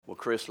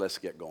Chris, let's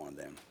get going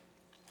then.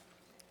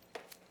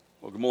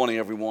 Well, good morning,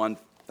 everyone.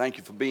 Thank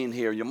you for being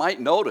here. You might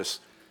notice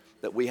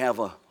that we have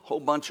a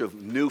whole bunch of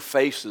new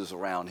faces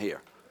around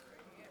here.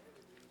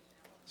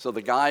 So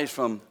the guys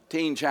from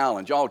Teen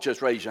Challenge, y'all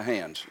just raise your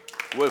hands.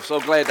 We're so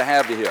glad to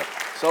have you here.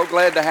 So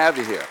glad to have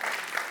you here.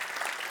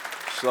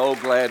 So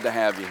glad to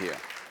have you here.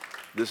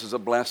 This is a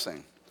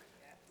blessing.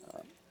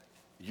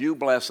 You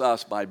bless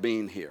us by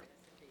being here.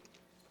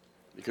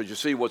 Because you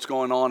see, what's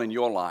going on in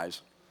your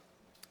lives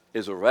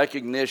is a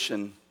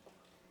recognition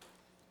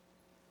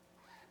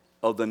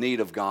of the need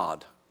of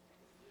God.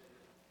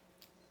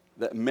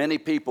 That many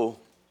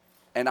people,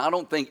 and I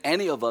don't think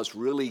any of us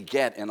really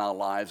get in our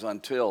lives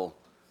until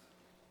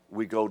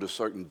we go to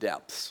certain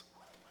depths.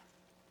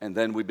 And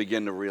then we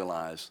begin to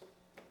realize,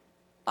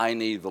 I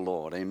need the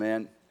Lord. Amen?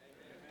 Amen.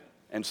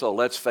 And so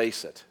let's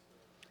face it.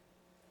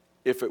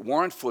 If it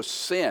weren't for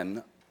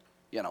sin,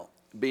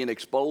 being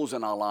exposed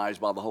in our lives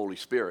by the Holy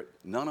Spirit,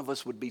 none of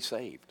us would be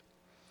saved.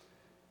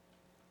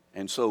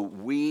 And so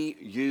we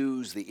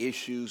use the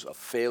issues of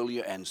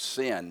failure and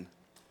sin,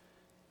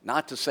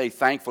 not to say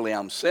thankfully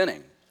I'm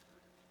sinning,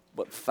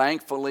 but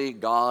thankfully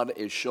God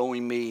is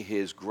showing me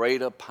his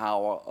greater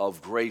power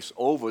of grace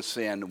over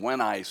sin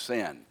when I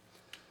sin.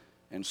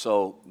 And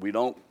so we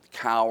don't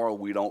cower,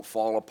 we don't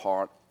fall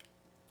apart,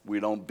 we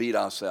don't beat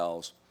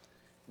ourselves.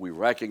 We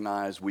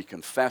recognize, we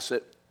confess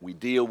it, we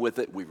deal with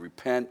it, we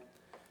repent.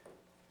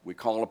 We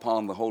call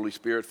upon the Holy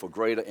Spirit for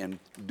greater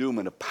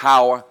endowment of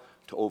power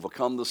to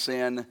overcome the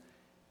sin,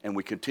 and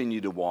we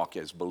continue to walk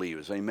as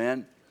believers.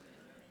 Amen?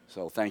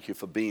 So thank you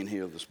for being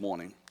here this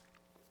morning.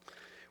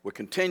 We're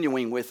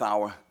continuing with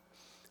our,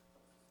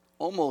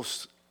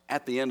 almost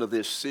at the end of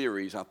this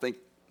series. I think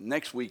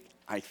next week,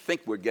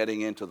 we're getting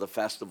into the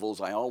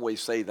festivals. I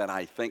always say that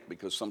I think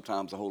because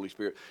sometimes the Holy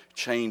Spirit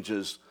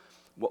changes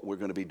what we're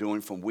going to be doing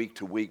from week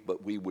to week,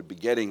 but we would be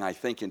getting, I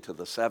think, into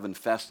the 7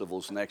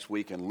 festivals next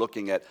week and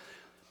looking at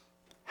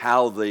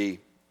how the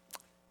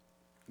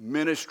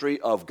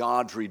ministry of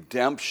God's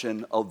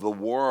redemption of the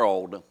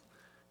world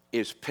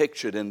is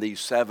pictured in these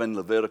 7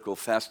 Levitical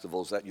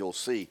festivals that you'll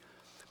see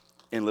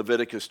in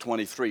Leviticus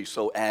 23.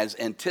 So as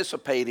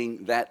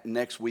anticipating that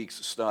next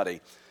week's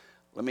study,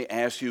 let me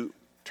ask you,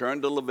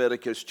 turn to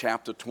Leviticus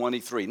chapter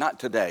 23. Not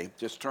today,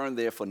 just turn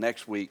there for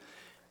next week.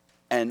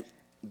 And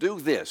do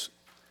this.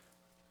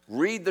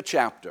 Read the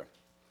chapter.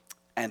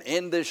 And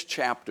in this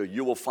chapter,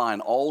 you will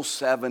find all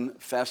 7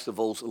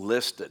 festivals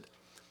listed.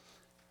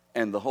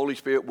 And the Holy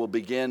Spirit will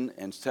begin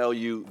and tell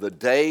you the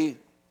day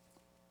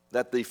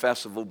that the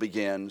festival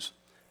begins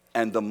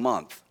and the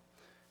month.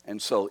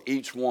 And so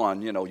each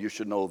one, you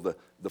should know the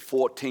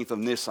 14th of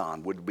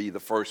Nisan would be the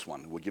first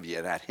one. We'll give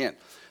you that hint.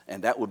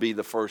 And that would be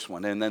the first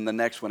one. And then the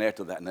next one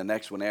after that, and the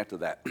next one after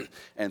that.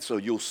 And so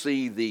you'll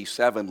see the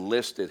 7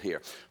 listed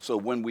here. So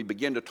when we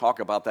begin to talk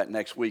about that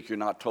next week, you're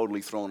not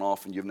totally thrown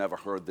off and you've never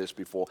heard this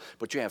before,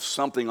 but you have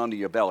something under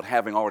your belt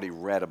having already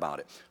read about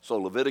it. So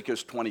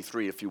Leviticus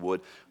 23, if you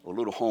would, a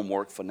little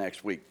homework for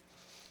next week.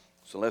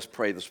 So let's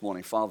pray this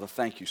morning. Father,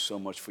 thank you so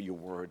much for your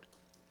word.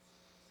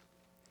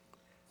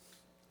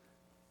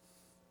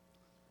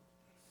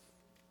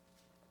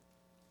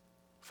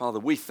 Father,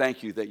 we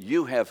thank you that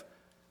you have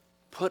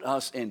put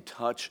us in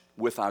touch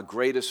with our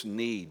greatest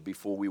need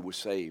before we were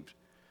saved.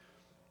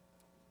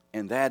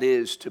 And that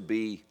is to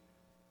be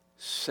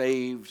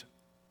saved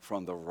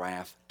from the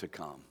wrath to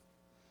come.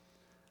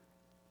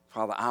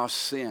 Father, our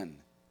sin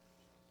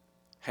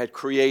had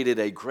created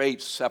a great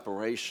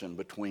separation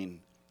between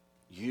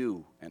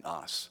you and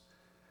us.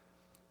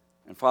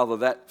 And Father,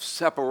 that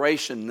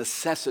separation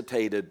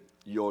necessitated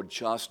your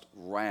just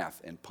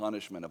wrath and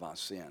punishment of our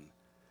sin.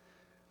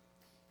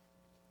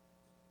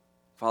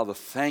 Father,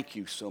 thank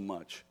you so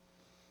much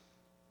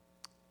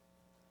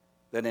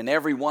that in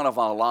every one of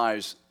our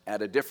lives,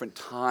 at a different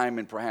time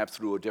and perhaps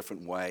through a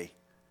different way,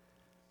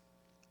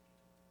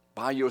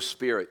 by your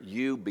Spirit,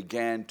 you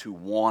began to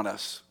warn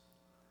us.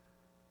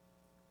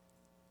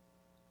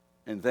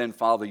 And then,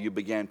 Father, you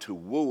began to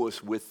woo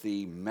us with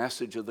the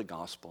message of the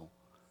gospel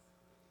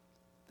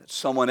that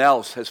someone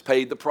else has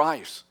paid the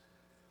price,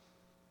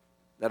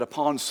 that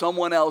upon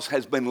someone else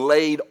has been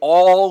laid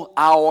all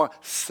our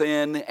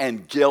sin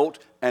and guilt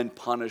and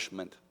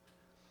punishment.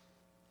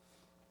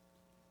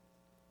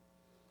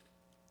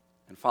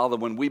 And Father,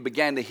 when we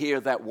began to hear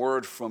that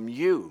word from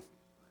you,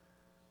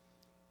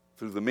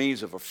 through the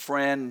means of a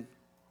friend,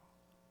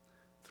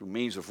 through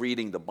means of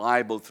reading the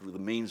Bible, through the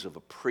means of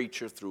a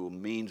preacher, through a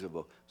means of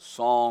a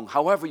song,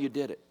 however you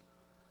did it,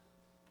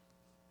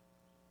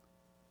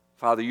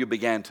 Father, you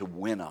began to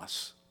win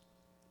us.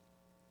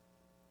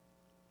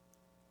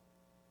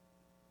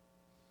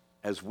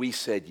 As we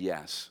said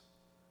yes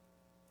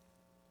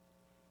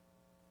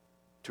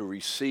to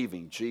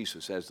receiving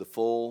Jesus as the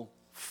full,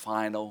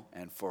 final,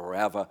 and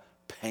forever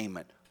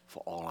payment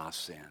for all our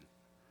sin.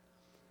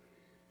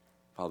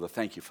 Father,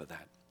 thank you for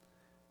that.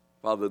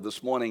 Father,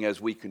 this morning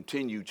as we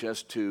continue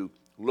just to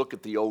look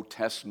at the Old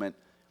Testament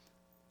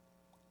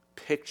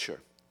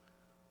picture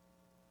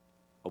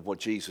of what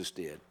Jesus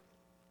did,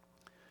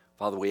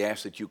 Father, we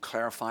ask that you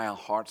clarify our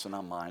hearts and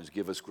our minds,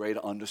 give us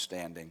greater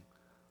understanding,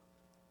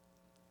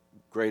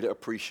 greater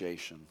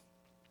appreciation,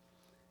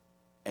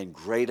 and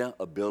greater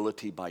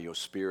ability by your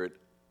Spirit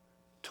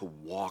to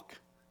walk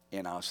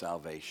in our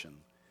salvation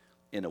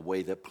in a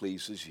way that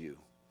pleases you.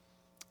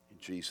 In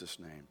Jesus'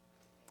 name,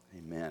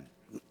 amen.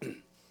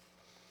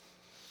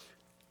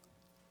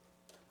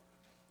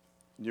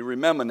 You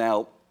remember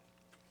now,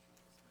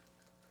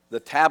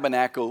 the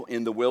tabernacle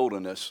in the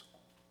wilderness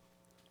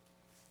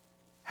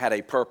had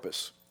a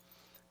purpose.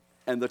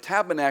 And the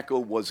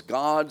tabernacle was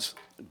God's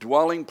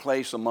dwelling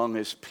place among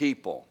his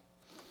people.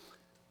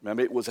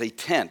 Remember, it was a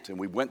tent, and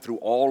we went through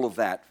all of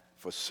that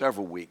for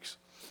several weeks.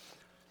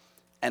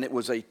 And it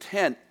was a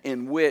tent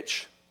in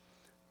which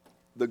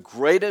the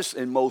greatest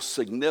and most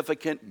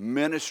significant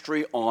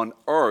ministry on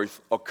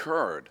earth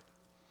occurred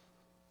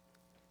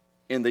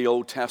in the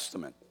Old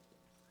Testament.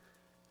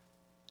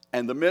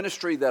 And the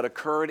ministry that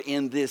occurred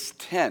in this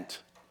tent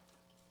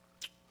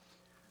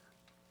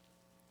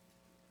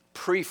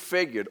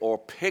prefigured or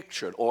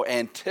pictured or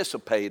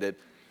anticipated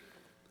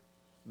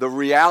the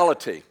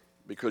reality.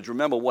 Because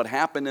remember, what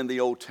happened in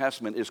the Old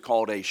Testament is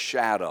called a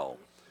shadow.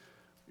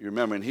 You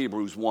remember in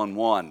Hebrews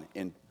 1:1,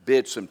 in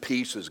bits and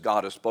pieces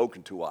God has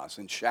spoken to us,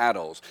 in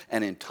shadows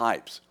and in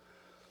types.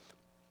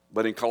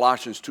 But in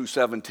Colossians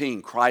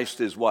 2:17,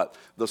 Christ is what?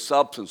 The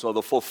substance or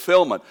the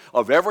fulfillment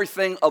of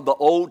everything of the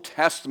Old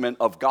Testament,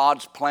 of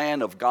God's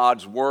plan, of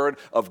God's word,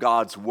 of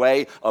God's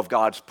way, of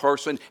God's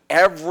person.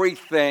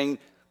 Everything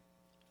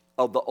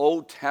of the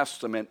Old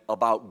Testament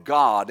about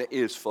God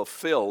is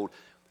fulfilled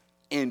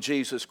in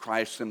Jesus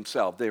Christ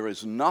himself. There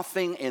is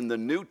nothing in the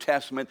New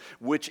Testament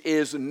which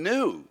is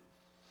new.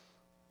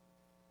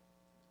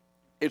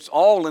 It's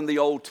all in the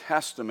Old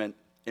Testament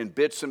in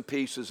bits and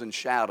pieces and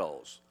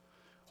shadows,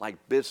 like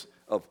bits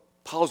of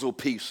puzzle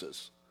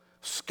pieces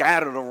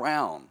scattered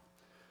around.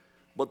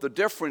 But the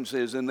difference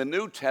is in the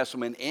New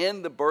Testament,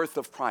 in the birth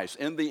of Christ,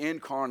 in the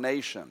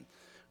incarnation,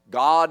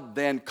 God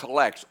then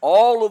collects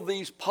all of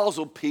these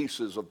puzzle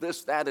pieces of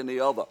this, that, and the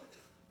other,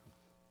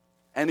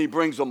 and he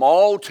brings them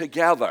all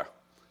together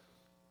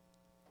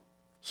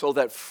so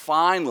that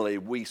finally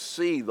we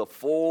see the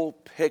full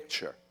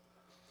picture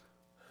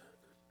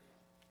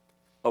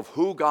of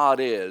who God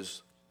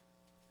is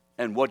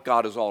and what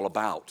God is all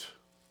about.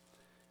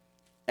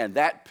 And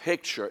that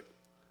picture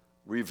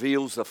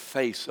reveals the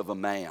face of a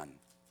man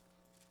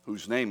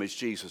whose name is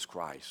Jesus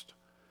Christ.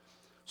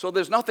 So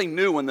there's nothing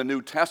new in the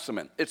New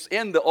Testament. It's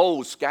in the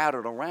Old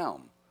scattered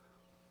around.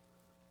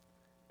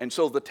 And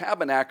so the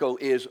tabernacle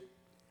is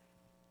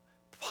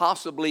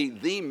possibly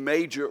the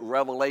major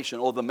revelation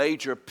or the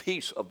major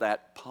piece of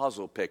that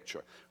puzzle picture.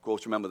 Of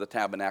course, remember the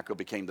tabernacle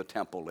became the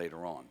temple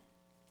later on.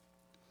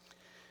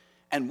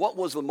 And what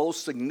was the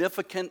most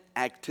significant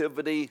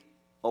activity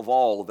of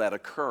all that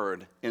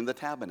occurred in the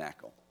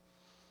tabernacle?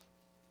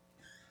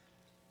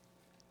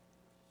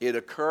 It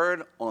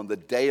occurred on the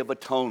Day of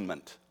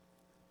Atonement,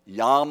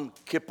 Yom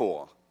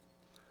Kippur,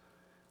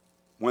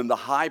 when the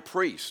high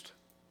priest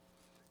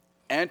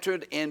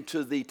entered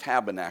into the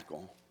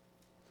tabernacle,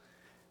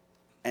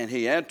 and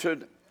he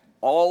entered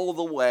all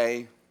the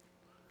way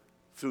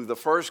through the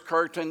first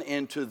curtain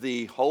into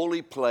the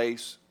holy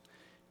place,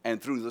 and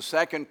through the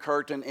second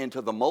curtain into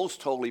the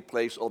most holy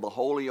place, or the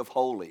Holy of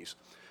Holies,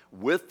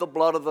 with the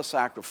blood of the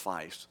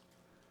sacrifice.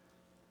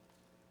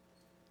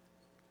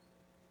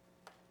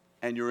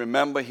 And you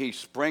remember he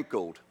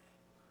sprinkled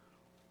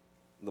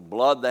the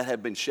blood that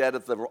had been shed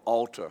at the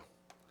altar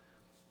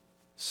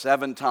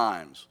 7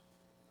 times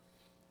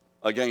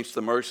against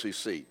the mercy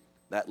seat,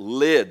 that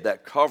lid,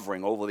 that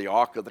covering over the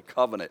Ark of the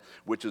Covenant,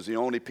 which is the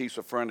only piece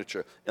of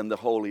furniture in the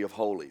Holy of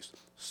Holies,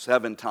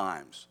 7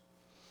 times.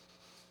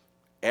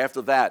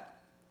 After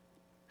that,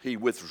 he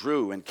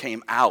withdrew and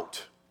came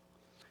out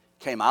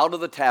of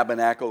the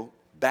tabernacle,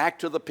 back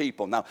to the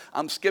people. Now,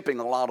 I'm skipping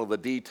a lot of the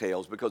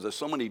details because there's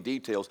so many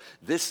details.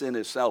 This in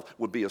itself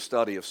would be a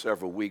study of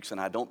several weeks,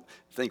 and I don't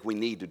think we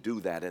need to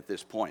do that at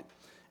this point.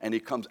 And he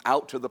comes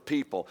out to the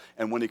people,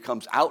 and when he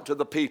comes out to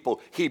the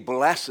people, he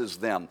blesses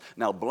them.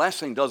 Now,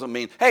 blessing doesn't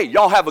mean, hey,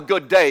 y'all have a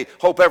good day,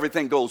 hope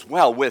everything goes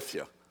well with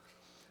you.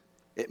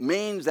 It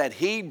means that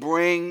he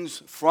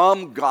brings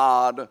from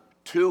God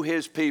to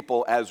his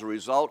people as a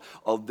result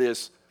of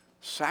this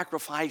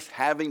sacrifice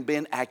having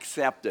been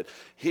accepted.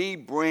 He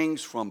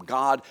brings from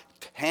God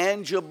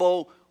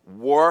tangible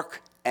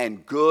work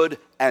and good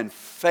and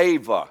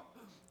favor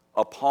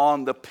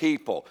upon the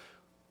people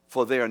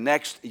for their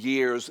next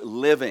year's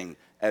living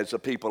as a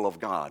people of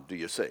God. Do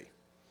you see?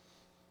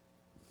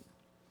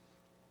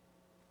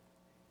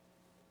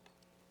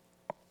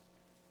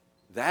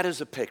 That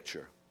is a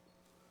picture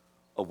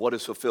of what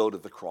is fulfilled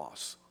at the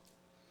cross.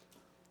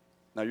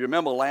 Now, you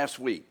remember last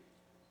week,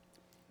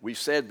 we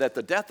said that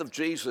the death of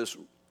Jesus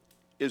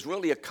is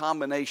really a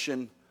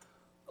combination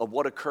of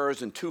what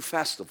occurs in 2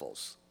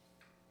 festivals.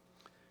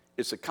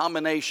 It's a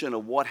combination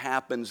of what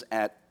happens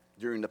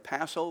during the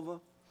Passover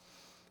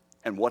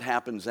and what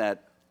happens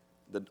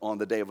on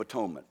the Day of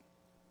Atonement.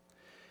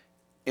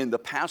 In the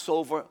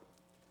Passover,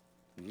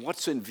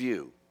 what's in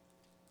view?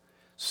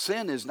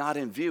 Sin is not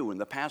in view in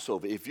the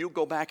Passover. If you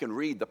go back and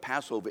read the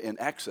Passover in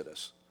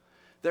Exodus,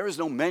 there is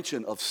no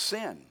mention of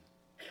sin.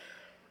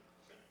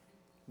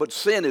 But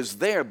sin is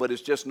there, but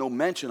it's just no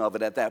mention of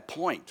it at that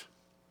point.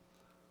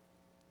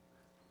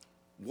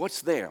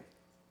 What's there?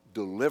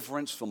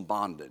 Deliverance from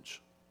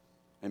bondage.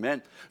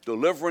 Amen?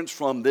 Deliverance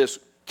from this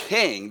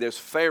king, this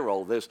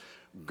Pharaoh, this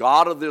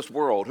god of this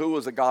world. Who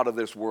is the god of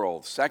this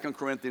world? 2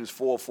 Corinthians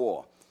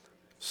 4:4.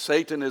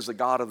 Satan is the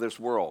god of this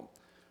world.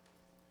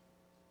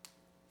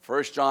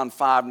 1 John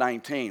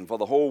 5:19. For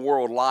the whole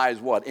world lies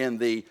what? In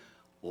the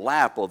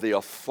lap of the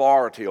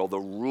authority or the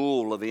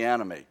rule of the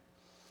enemy.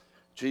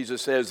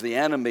 Jesus says, the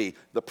enemy,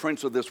 the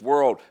prince of this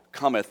world,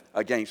 cometh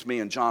against me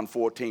in John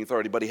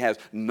 14:30, but he has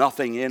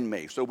nothing in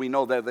me. So we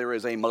know that there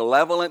is a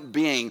malevolent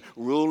being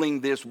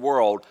ruling this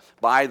world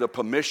by the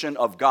permission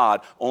of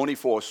God only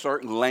for a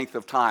certain length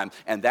of time,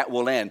 and that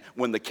will end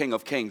when the King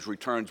of Kings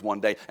returns one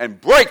day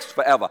and breaks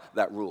forever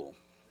that rule.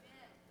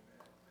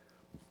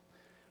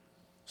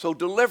 So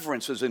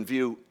deliverance is in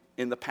view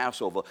in the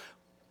Passover.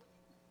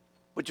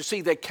 But you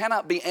see, there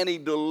cannot be any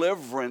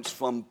deliverance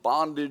from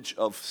bondage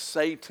of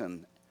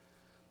Satan.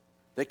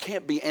 There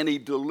can't be any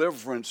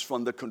deliverance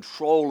from the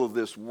control of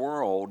this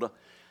world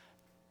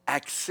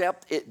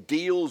except it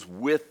deals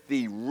with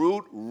the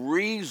root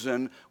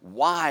reason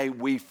why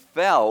we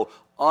fell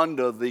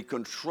under the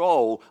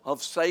control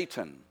of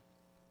Satan.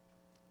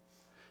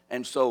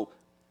 And so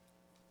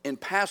in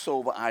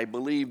Passover, I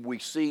believe we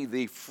see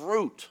the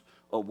fruit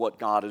of what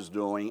God is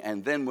doing.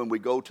 And then when we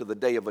go to the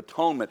Day of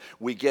Atonement,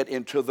 we get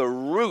into the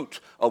root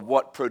of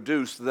what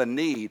produced the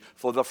need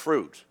for the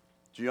fruit.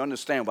 Do you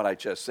understand what I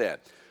just said?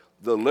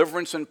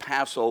 Deliverance in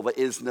Passover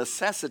is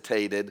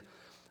necessitated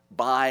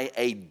by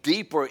a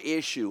deeper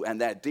issue,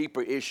 and that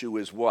deeper issue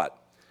is what?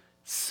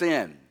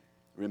 Sin.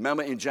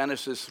 Remember in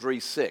Genesis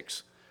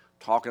 3:6,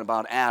 talking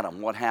about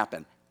Adam, what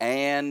happened?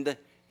 And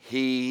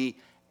he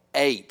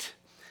ate.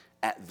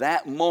 At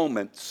that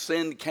moment,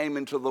 sin came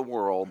into the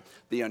world.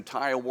 The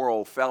entire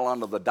world fell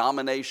under the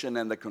domination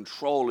and the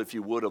control, if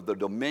you would, of the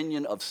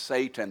dominion of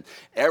Satan.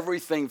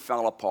 Everything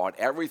fell apart.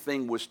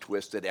 Everything was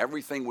twisted.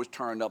 Everything was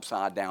turned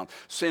upside down.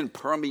 Sin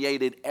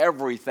permeated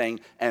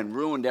everything and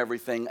ruined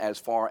everything as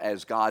far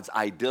as God's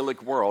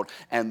idyllic world.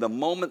 And the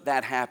moment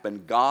that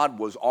happened, God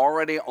was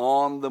already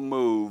on the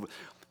move,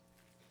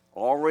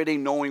 already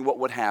knowing what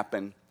would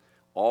happen,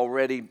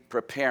 already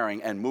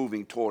preparing and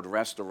moving toward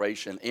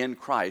restoration in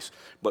Christ.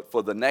 But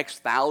for the next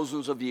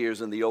thousands of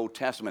years in the Old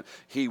Testament,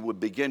 he would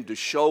begin to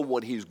show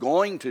what he's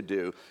going to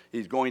do.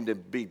 He's going to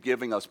be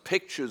giving us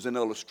pictures and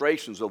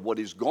illustrations of what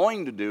he's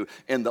going to do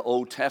in the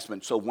Old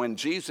Testament. So when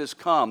Jesus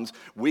comes,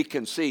 we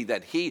can see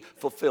that he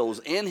fulfills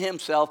in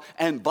himself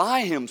and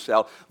by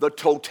himself the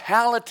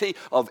totality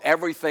of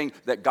everything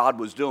that God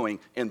was doing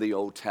in the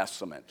Old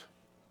Testament.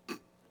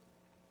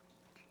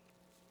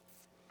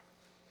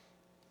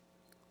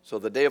 So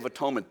the Day of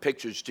Atonement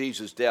pictures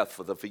Jesus' death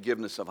for the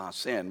forgiveness of our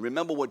sin.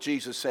 Remember what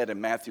Jesus said in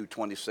Matthew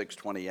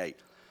 26:28.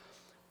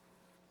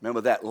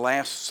 Remember that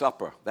Last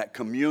Supper, that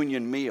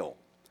communion meal.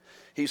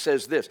 He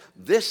says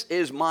this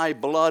is my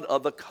blood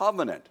of the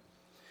covenant.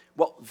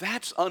 Well,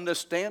 that's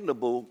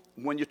understandable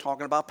when you're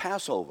talking about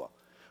Passover.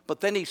 But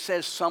then he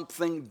says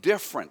something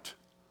different.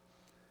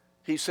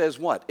 He says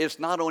what? It's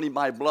not only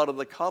my blood of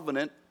the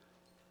covenant,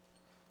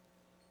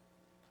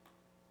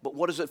 but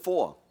what is it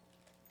for?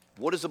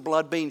 What is the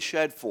blood being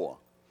shed for?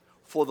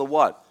 For the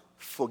what?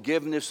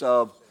 Forgiveness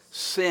of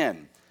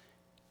sin.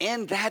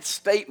 In that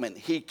statement,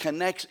 he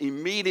connects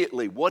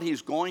immediately what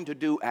he's going to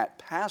do at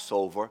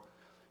Passover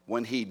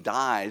when he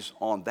dies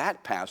on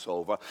that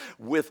Passover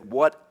with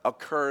what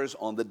occurs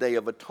on the Day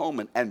of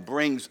Atonement and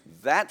brings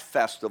that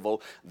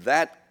festival,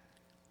 that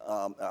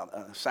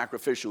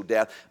sacrificial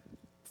death,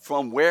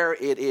 from where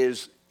it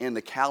is in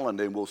the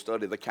calendar, and we'll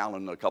study the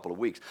calendar in a couple of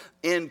weeks,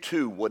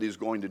 into what he's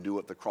going to do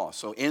at the cross.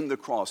 So in the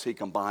cross, he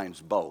combines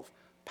both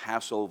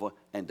Passover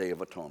and Day of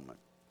Atonement.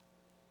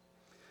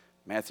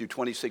 Matthew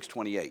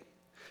 26:28.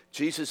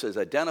 Jesus is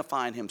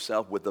identifying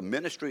himself with the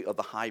ministry of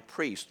the high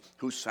priest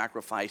who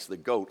sacrificed the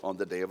goat on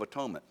the Day of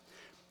Atonement.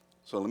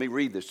 So let me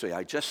read this to you.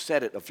 I just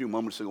said it a few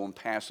moments ago in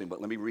passing, but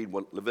let me read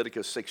what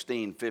Leviticus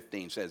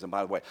 16:15 says. And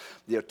by the way,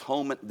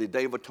 the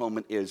Day of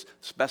Atonement is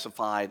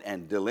specified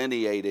and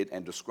delineated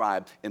and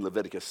described in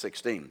Leviticus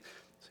 16.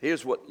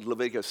 Here's what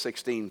Leviticus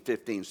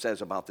 16:15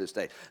 says about this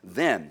day.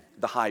 Then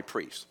the high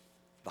priest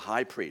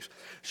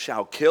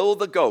shall kill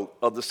the goat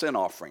of the sin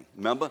offering.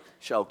 Remember,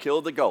 shall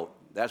kill the goat.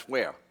 That's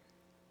where?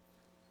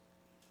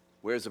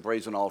 Where's the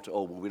brazen altar?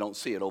 Oh, well, we don't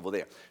see it over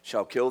there.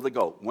 Shall kill the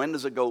goat. When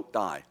does a goat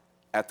die?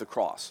 At the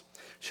cross.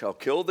 Shall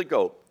kill the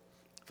goat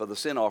for the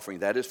sin offering,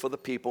 that is for the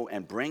people,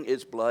 and bring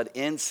its blood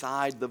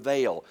inside the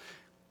veil.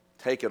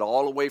 Take it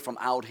all the way from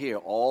out here,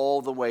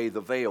 all the way,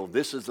 the veil.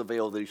 This is the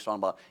veil that he's talking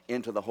about,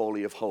 into the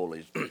Holy of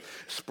Holies.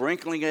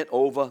 Sprinkling it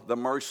over the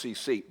mercy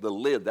seat, the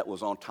lid that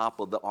was on top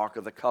of the Ark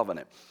of the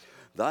Covenant.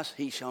 Thus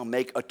he shall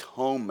make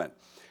atonement.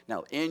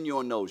 Now, in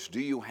your notes,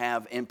 do you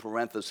have in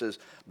parentheses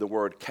the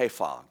word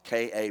kephah,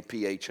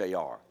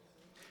 K-A-P-H-A-R?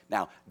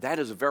 Now, that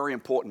is a very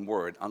important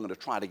word. I'm going to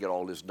try to get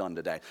all this done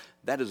today.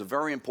 That is a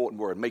very important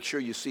word. Make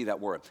sure you see that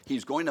word.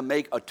 He's going to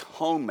make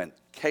atonement,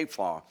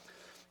 kafar,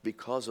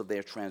 because of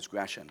their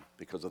transgression,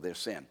 because of their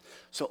sin.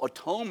 So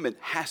atonement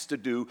has to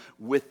do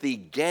with the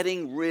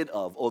getting rid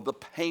of or the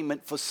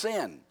payment for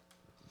sin,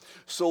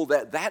 so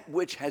that that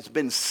which has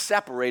been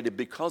separated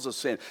because of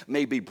sin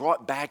may be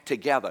brought back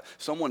together.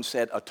 Someone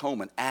said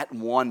atonement, at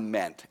one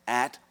meant,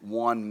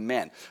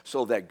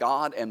 so that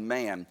God and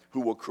man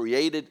who were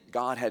created,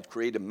 God had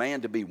created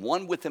man to be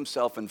one with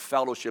himself in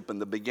fellowship in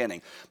the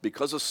beginning.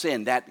 Because of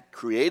sin, that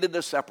created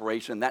a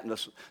separation.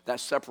 That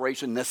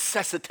separation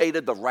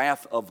necessitated the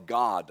wrath of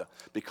God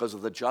because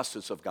of the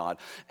justice of God.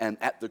 And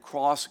at the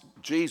cross,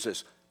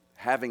 Jesus,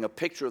 having a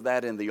picture of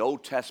that in the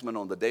Old Testament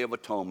on the Day of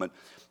Atonement,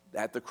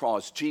 at the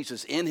cross,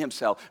 Jesus in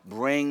himself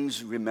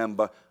brings,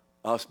 remember,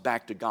 us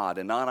back to God.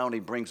 And not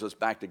only brings us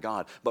back to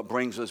God, but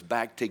brings us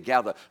back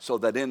together so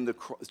that in the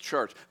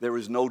church there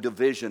is no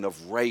division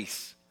of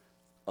race,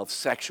 of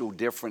sexual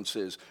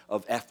differences,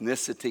 of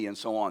ethnicity, and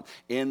so on.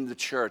 In the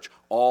church,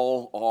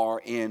 all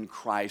are in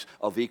Christ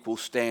of equal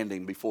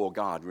standing before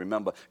God.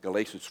 Remember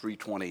Galatians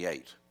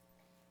 3:28.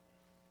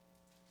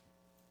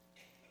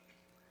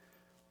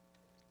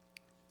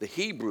 The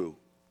Hebrew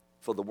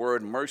for the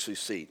word mercy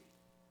seat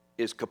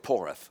is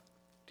kaporeth.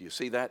 Do you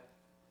see that?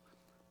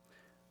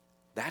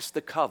 That's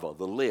the cover,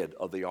 the lid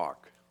of the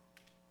ark.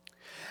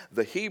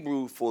 The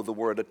Hebrew for the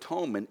word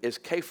atonement is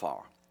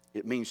kafar.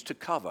 It means to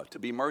cover, to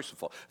be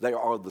merciful. They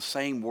are the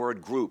same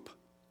word group.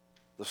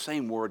 The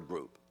same word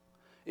group.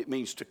 It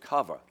means to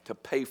cover, to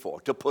pay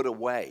for, to put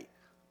away,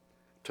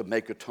 to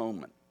make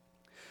atonement.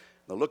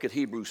 Now look at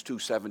Hebrews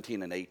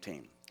 2:17 and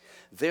 18.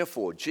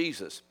 Therefore,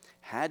 Jesus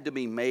had to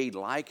be made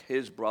like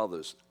his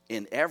brothers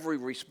in every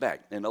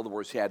respect. In other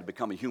words, he had to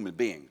become a human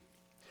being,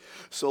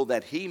 so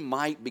that he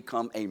might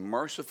become a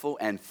merciful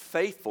and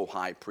faithful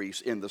high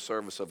priest in the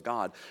service of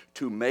God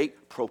to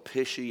make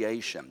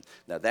propitiation.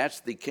 Now that's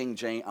the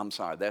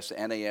that's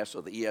the NAS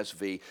or the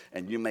ESV,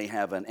 and you may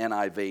have an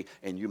NIV,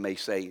 and you may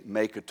say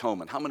make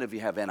atonement. How many of you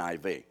have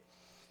NIV?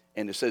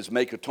 And it says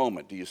make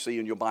atonement. Do you see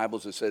in your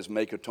Bibles it says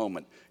make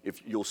atonement?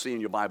 If you'll see in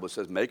your Bible it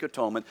says make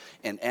atonement.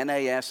 In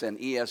NAS and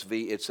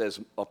ESV it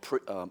says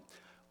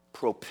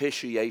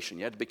propitiation.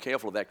 You have to be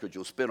careful of that because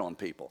you'll spit on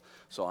people.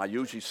 So I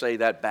usually say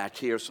that back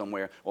here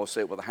somewhere, or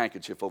say it with a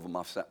handkerchief over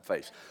my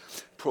face.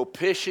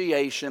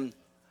 Propitiation,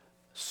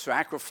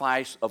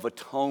 sacrifice of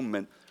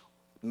atonement,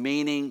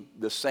 meaning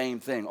the same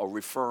thing or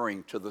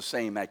referring to the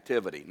same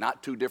activity,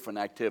 not two different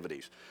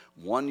activities.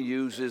 One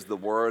uses the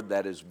word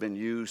that has been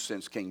used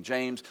since King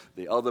James.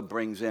 The other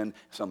brings in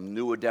some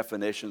newer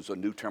definitions or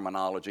new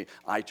terminology.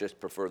 I just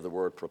prefer the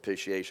word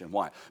propitiation.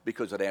 Why?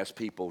 Because it asks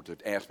people to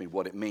ask me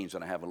what it means,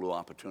 and I have a little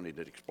opportunity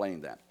to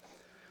explain that.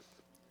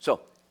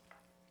 So,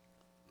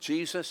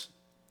 Jesus,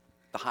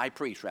 the high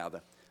priest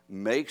rather,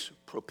 makes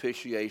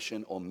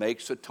propitiation or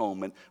makes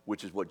atonement,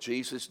 which is what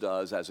Jesus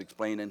does as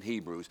explained in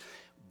Hebrews,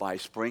 by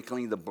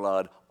sprinkling the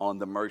blood on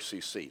the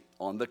mercy seat.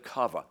 On the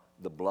cover,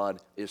 the blood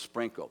is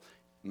sprinkled.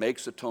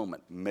 Makes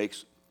atonement,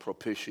 makes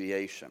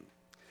propitiation.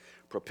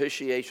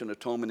 Propitiation,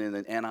 atonement in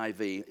the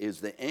NIV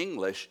is the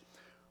English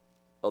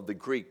of the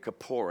Greek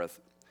kaporeth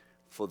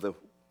for the,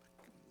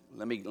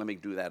 let me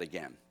do that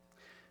again.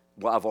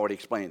 Well, I've already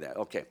explained that.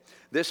 Okay.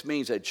 This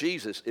means that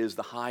Jesus is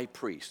the high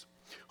priest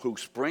who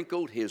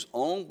sprinkled his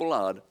own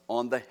blood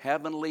on the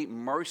heavenly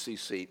mercy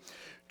seat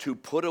to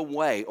put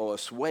away or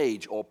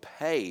assuage or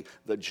pay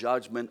the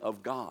judgment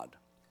of God.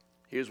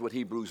 Here's what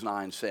Hebrews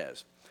 9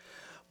 says.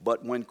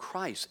 But when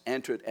Christ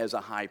entered as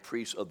a high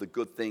priest of the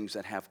good things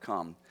that have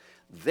come,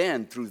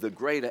 then through the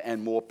greater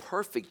and more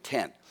perfect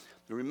tent.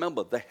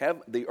 Remember,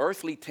 the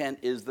earthly tent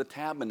is the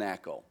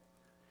tabernacle.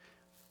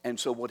 And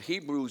so what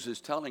Hebrews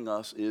is telling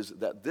us is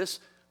that this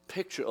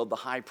picture of the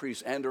high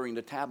priest entering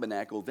the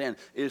tabernacle then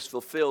is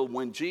fulfilled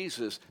when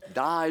Jesus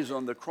dies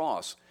on the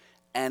cross.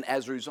 And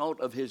as a result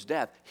of his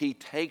death, he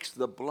takes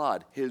the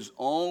blood, his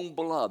own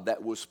blood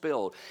that was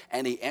spilled,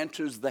 and he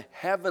enters the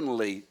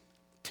heavenly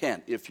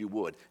tent, if you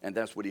would. And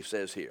that's what he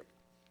says here.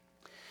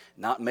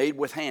 Not made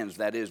with hands,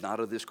 that is, not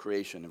of this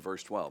creation, in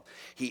verse 12.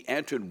 He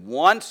entered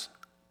once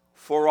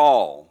for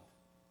all.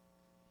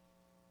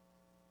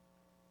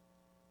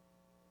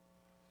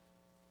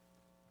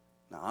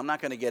 Now, I'm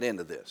not going to get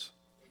into this,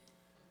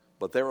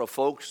 but there are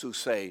folks who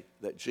say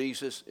that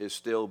Jesus is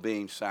still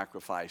being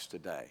sacrificed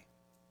today.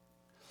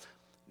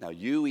 Now,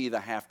 you either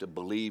have to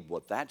believe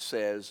what that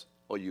says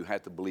or you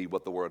have to believe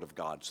what the Word of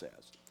God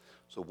says.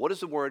 So what does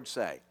the Word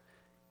say?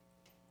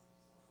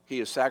 He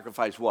is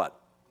sacrificed what?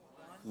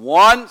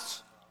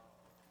 Once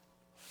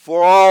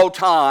for all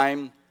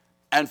time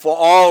and for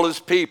all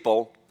his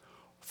people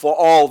for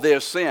all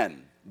their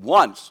sin.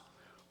 Once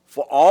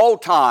for all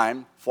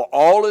time for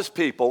all his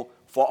people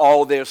for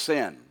all their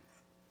sin.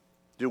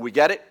 Do we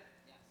get it?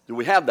 Do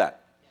we have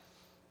that?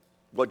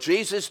 What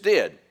Jesus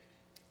did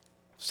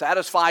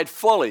satisfied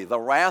fully the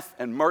wrath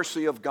and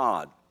mercy of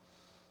God,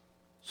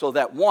 so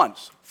that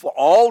once for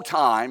all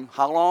time,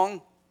 how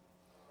long?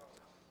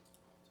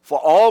 For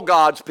all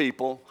God's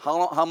people,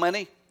 how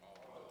many?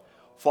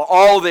 For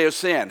all their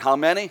sin. How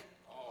many?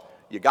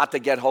 You got to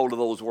get hold of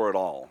those words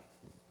all.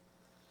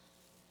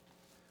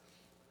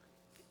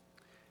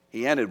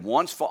 He entered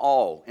once for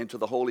all into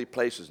the holy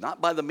places,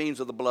 not by the means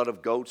of the blood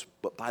of goats,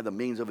 but by the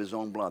means of his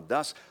own blood.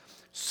 Thus,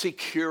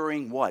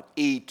 securing what?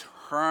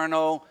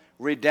 Eternal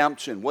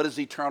redemption. What does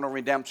eternal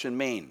redemption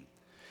mean?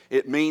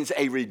 It means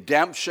a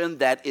redemption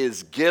that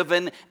is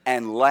given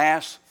and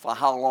lasts for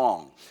how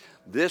long?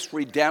 This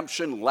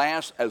redemption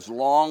lasts as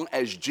long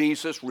as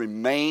Jesus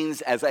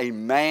remains as a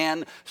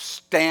man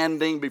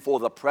standing before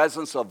the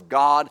presence of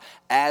God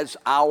as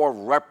our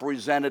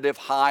representative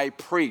high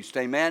priest.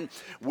 Amen?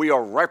 We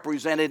are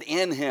represented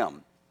in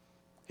him.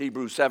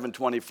 Hebrews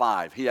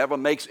 7:25. He ever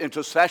makes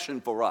intercession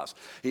for us.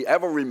 He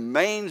ever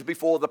remains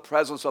before the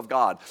presence of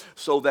God,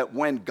 so that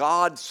when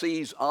God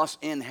sees us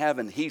in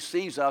heaven, he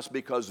sees us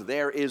because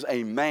there is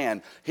a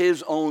man,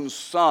 his own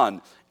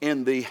son,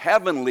 in the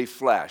heavenly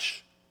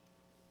flesh.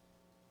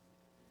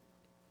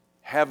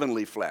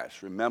 Heavenly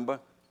flesh, remember?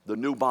 The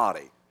new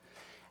body.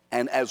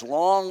 And as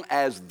long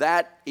as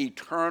that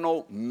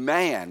eternal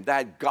man,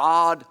 that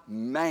God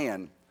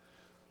man,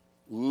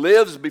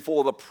 lives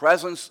before the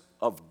presence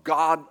of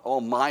God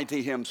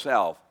Almighty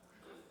himself,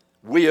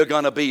 we are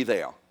going to be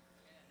there.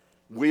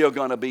 We are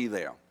going to be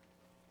there.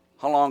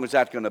 How long is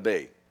that going to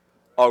be?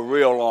 A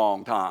real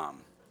long time.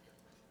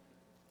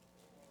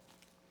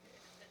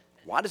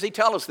 Why does he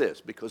tell us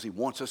this? Because he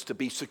wants us to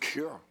be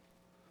secure.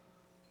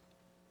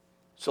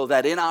 So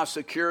that in our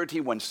security,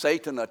 when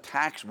Satan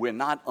attacks, we're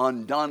not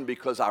undone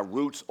because our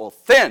roots are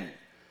thin.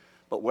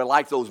 But we're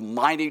like those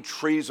mighty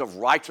trees of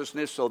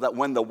righteousness, so that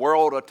when the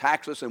world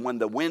attacks us and when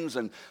the winds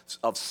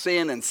of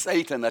sin and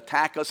Satan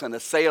attack us and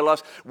assail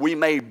us, we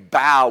may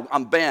bow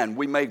and bend.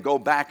 We may go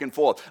back and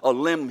forth. A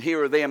limb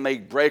here or there may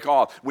break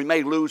off. We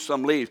may lose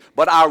some leaves.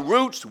 But our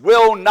roots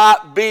will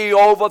not be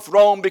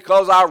overthrown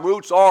because our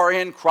roots are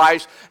in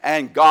Christ,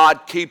 and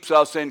God keeps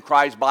us in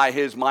Christ by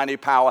his mighty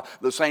power,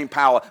 the same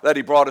power that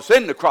he brought us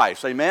into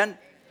Christ. Amen?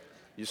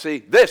 You see,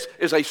 this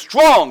is a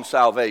strong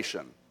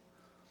salvation.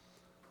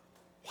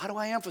 Why do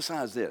I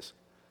emphasize this?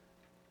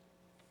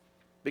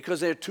 Because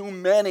there are too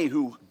many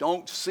who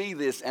don't see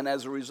this, and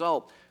as a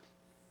result,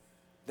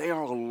 they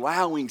are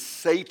allowing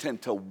Satan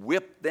to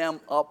whip them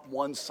up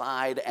one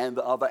side and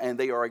the other, and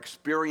they are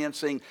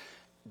experiencing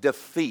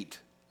defeat.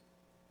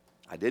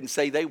 I didn't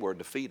say they were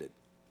defeated.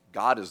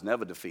 God is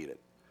never defeated.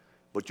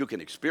 But you can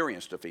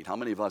experience defeat. How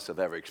many of us have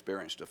ever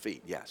experienced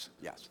defeat? Yes,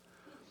 yes.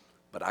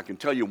 But I can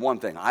tell you one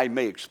thing. I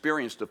may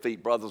experience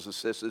defeat, brothers and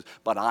sisters,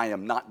 but I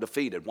am not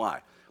defeated.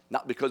 Why?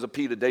 Not because of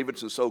Peter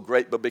Davidson so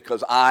great, but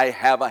because I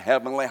have a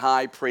heavenly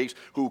high priest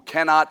who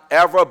cannot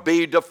ever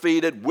be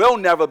defeated, will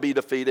never be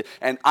defeated,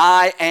 and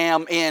I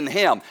am in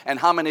him. And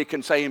how many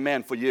can say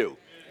amen for you?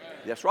 Amen.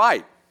 That's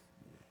right.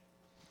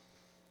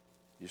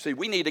 You see,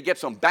 we need to get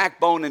some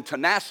backbone and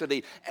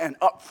tenacity and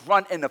up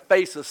front in the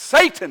face of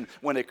Satan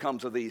when it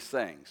comes to these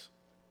things.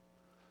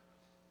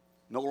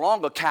 No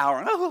longer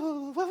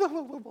cowering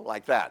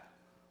like that.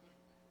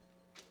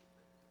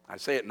 I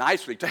say it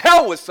nicely. To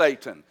hell with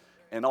Satan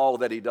and all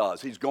that he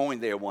does. He's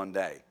going there one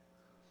day.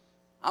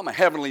 I'm a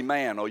heavenly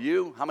man. Are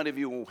you? How many of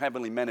you are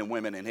heavenly men and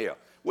women in here?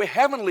 We're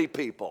heavenly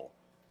people.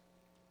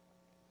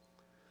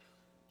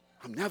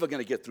 I'm never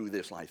going to get through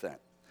this like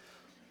that.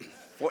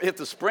 For if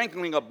the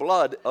sprinkling of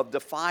blood of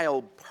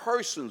defiled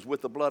persons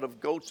with the blood of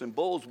goats and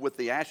bulls with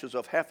the ashes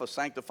of heifer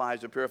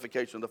sanctifies the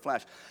purification of the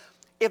flesh.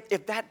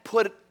 If that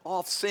put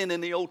off sin in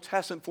the Old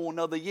Testament for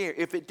another year,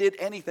 if it did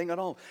anything at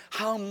all,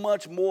 how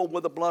much more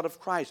will the blood of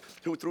Christ,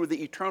 who through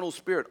the eternal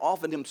Spirit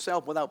offered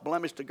himself without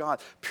blemish to God,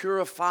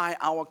 purify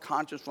our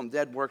conscience from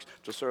dead works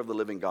to serve the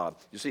living God?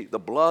 You see, the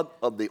blood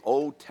of the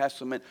Old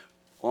Testament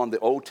on the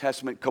Old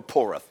Testament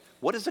Kaporeth.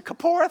 What is a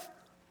Kaporeth?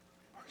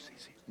 Mercy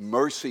seat.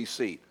 Mercy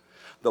seat.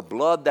 The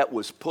blood that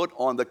was put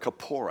on the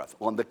Kaporeth,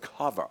 on the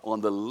cover,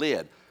 on the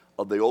lid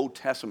of the Old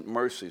Testament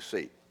mercy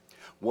seat,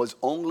 was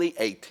only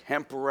a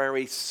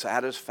temporary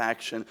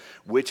satisfaction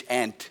which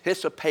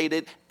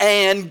anticipated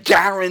and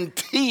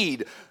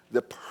guaranteed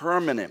the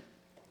permanent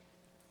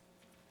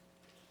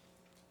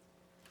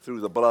through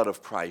the blood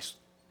of Christ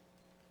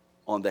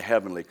on the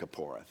heavenly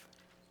Kaporeth.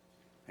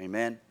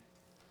 Amen?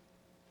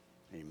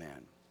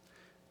 Amen.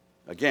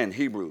 Again,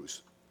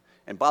 Hebrews.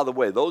 And by the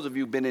way, those of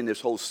you who've been in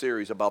this whole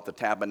series about the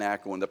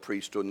tabernacle and the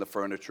priesthood and the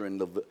furniture and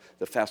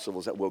the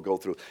festivals that we'll go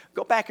through,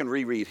 go back and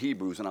reread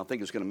Hebrews, and I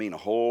think it's going to mean a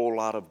whole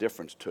lot of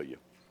difference to you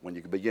when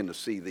you begin to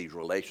see these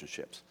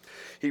relationships.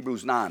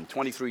 Hebrews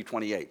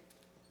 9:23-28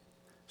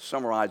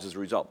 summarizes the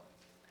result.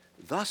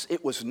 Thus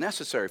it was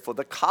necessary for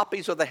the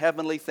copies of the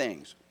heavenly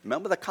things.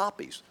 Remember the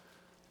copies?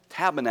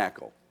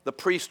 Tabernacle, the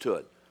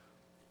priesthood.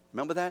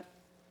 Remember that?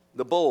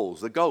 The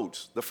bulls, the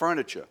goats, the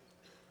furniture,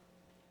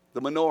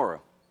 the menorah,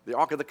 the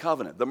Ark of the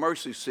Covenant, the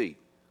mercy seat,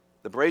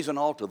 the brazen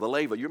altar, the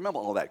laver. You remember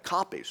all that,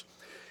 copies.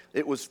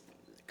 It was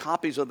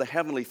copies of the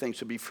heavenly things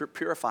to be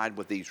purified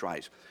with these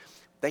rites.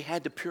 They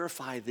had to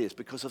purify this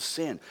because of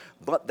sin.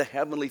 But the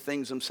heavenly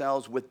things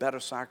themselves with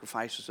better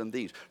sacrifices than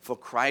these. For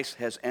Christ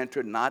has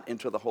entered not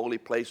into the holy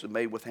places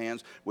made with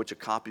hands, which are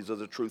copies of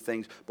the true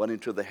things, but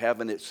into the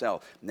heaven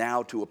itself,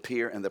 now to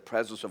appear in the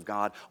presence of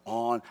God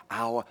on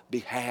our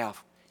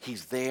behalf.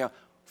 He's there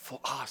for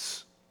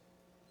us.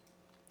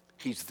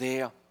 He's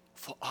there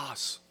for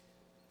us.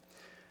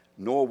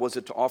 Nor was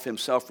it to offer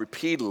himself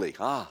repeatedly.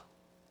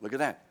 Look at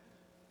that.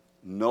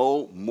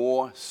 No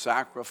more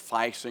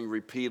sacrificing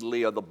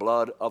repeatedly of the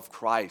blood of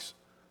Christ.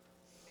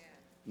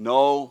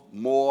 No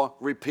more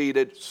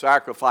repeated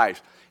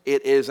sacrifice.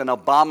 It is an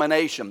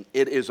abomination.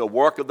 It is a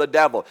work of the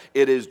devil.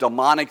 It is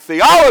demonic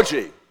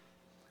theology.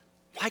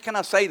 Why can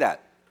I say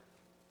that?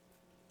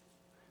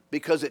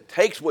 Because it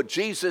takes what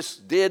Jesus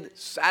did,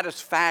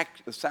 satisfying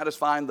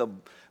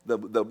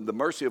the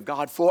mercy of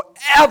God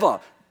forever.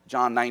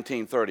 John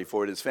 19:30,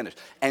 for it is finished.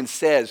 And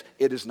says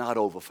it is not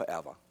over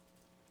forever.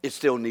 It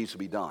still needs to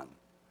be done.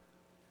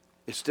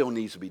 It still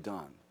needs to be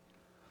done.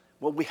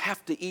 Well, we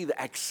have to either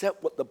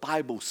accept what the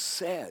Bible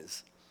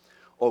says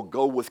or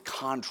go with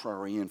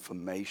contrary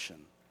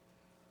information.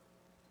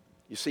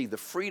 You see, the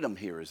freedom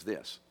here is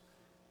this.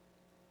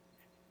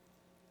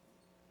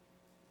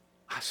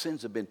 Our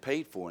sins have been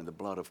paid for in the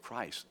blood of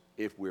Christ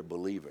if we're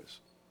believers.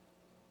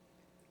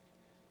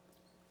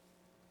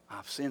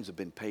 Our sins have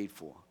been paid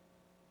for.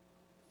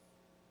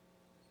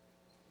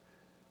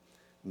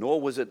 Nor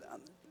was it...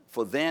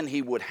 For then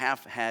he would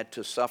have had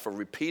to suffer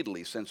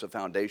repeatedly since the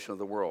foundation of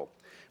the world.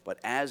 But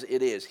as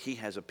it is, he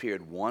has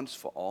appeared once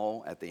for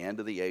all at the end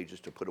of the ages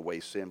to put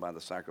away sin by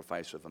the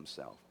sacrifice of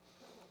himself.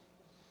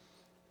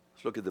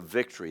 Let's look at the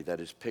victory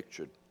that is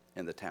pictured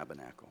in the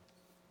tabernacle.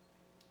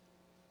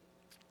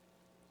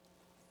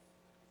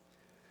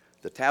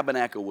 The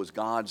tabernacle was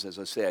God's, as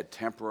I said,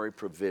 temporary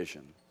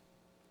provision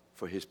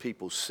for his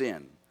people's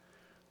sin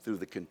through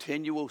the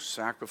continual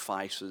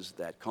sacrifices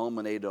that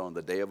culminated on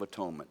the Day of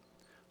Atonement,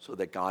 so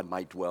that God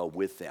might dwell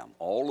with them.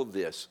 All of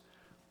this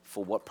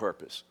for what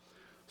purpose?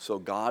 So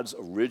God's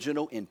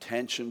original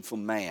intention for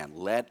man,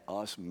 let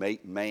us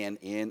make man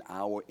in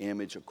our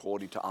image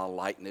according to our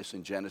likeness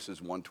in Genesis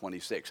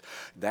 1:26.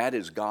 That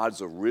is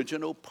God's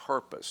original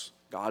purpose,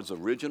 God's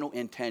original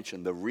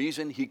intention, the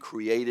reason he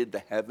created the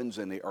heavens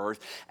and the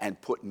earth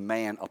and put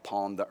man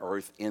upon the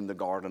earth in the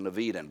Garden of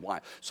Eden.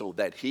 Why? So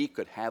that he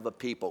could have a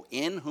people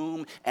in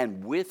whom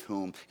and with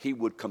whom he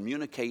would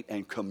communicate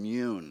and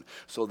commune.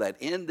 So that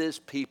in this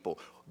people,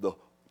 the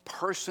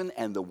person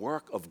and the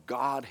work of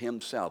God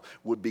himself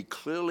would be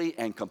clearly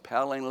and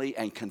compellingly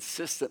and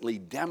consistently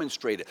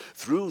demonstrated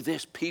through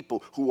this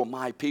people who are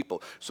my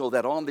people, so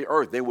that on the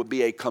earth there would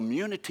be a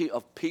community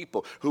of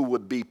people who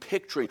would be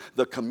picturing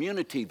the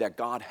community that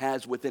God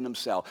has within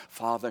himself,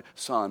 Father,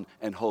 Son,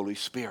 and Holy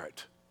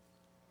Spirit.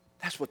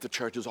 That's what the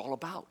church is all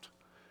about.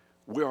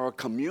 We are a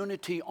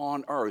community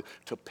on earth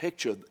to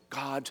picture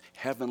God's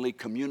heavenly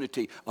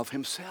community of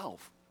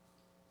himself.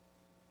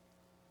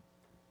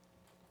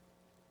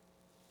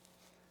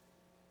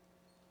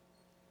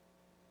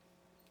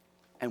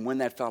 And when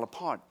that fell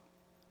apart,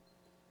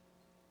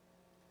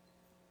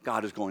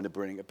 God is going to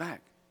bring it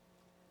back.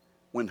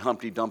 When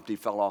Humpty Dumpty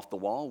fell off the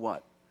wall,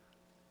 what?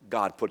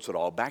 God puts it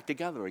all back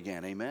together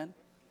again, amen?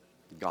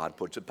 God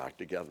puts it back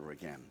together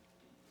again.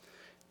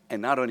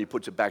 And not only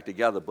puts it back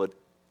together, but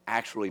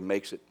actually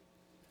makes it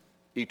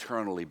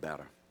eternally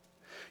better.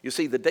 You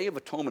see, the Day of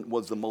Atonement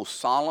was the most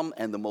solemn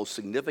and the most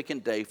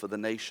significant day for the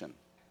nation.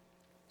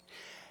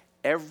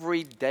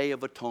 Every Day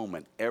of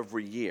Atonement,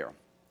 every year,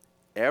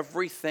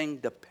 everything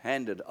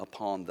depended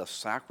upon the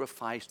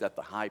sacrifice that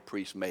the high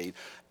priest made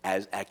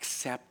as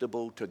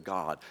acceptable to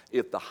God.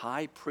 If the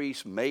high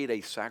priest made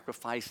a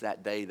sacrifice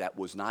that day that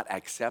was not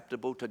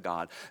acceptable to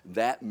God,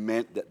 that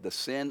meant that the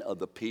sin of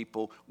the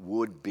people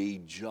would be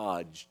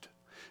judged.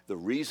 The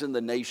reason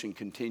the nation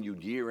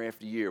continued year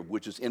after year,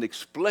 which is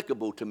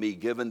inexplicable to me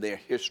given their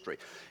history,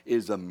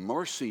 is the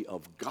mercy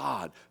of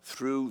God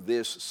through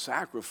this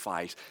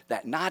sacrifice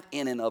that not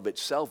in and of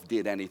itself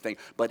did anything,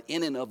 but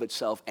in and of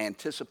itself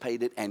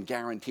anticipated and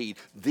guaranteed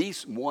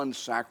this one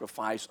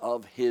sacrifice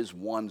of his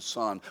one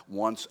son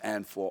once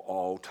and for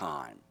all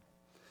time.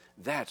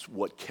 That's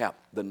what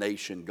kept the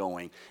nation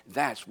going.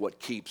 That's what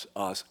keeps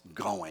us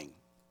going.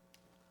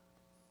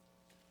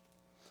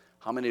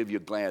 How many of you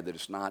are glad that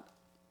it's not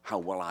how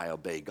well I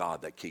obey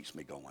God that keeps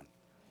me going?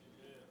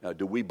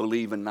 Do we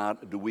believe in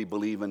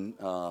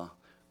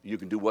you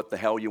can do what the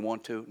hell you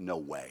want to? No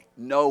way.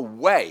 No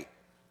way.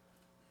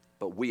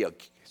 But we are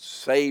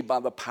saved by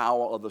the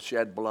power of the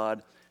shed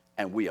blood,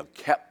 and we are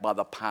kept by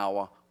the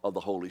power of the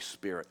Holy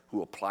Spirit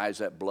who applies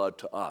that blood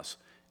to us,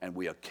 and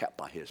we are kept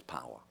by his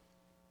power.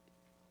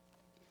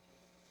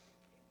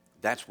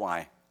 That's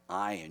why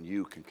I and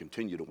you can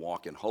continue to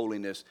walk in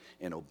holiness,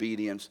 in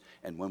obedience,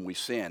 and when we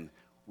sin,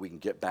 we can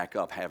get back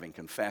up having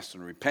confessed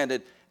and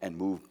repented and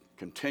move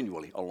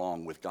continually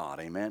along with God.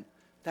 Amen?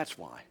 That's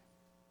why.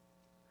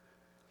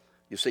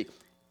 You see,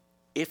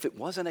 if it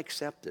wasn't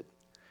accepted,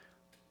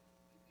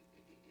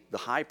 the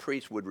high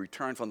priest would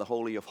return from the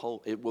Holy of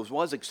Holies. It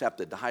was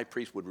accepted, the high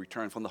priest would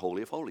return from the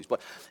Holy of Holies.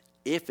 But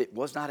if it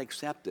was not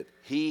accepted,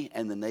 he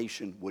and the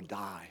nation would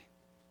die.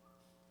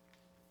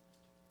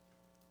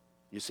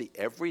 You see,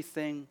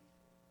 everything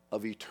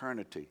of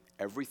eternity,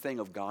 everything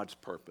of God's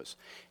purpose,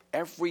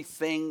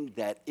 everything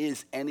that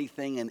is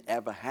anything and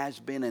ever has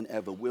been and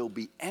ever will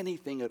be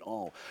anything at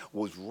all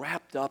was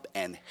wrapped up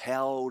and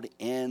held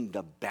in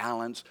the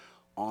balance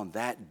on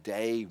that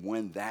day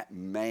when that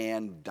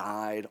man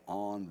died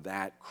on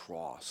that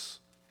cross.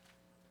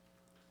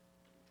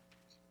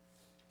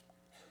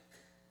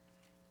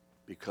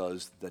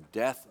 Because the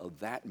death of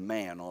that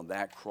man on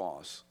that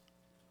cross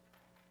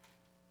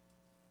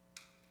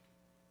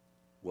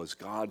was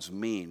God's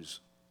means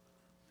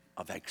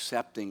of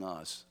accepting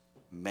us,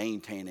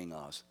 maintaining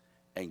us,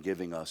 and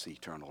giving us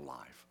eternal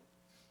life.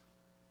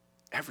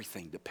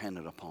 Everything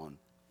depended upon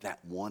that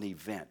one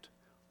event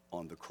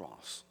on the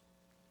cross.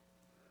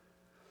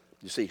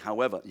 You see,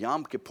 however,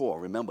 Yom Kippur,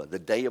 remember, the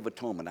Day of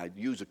Atonement. I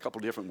use a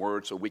couple different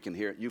words so we can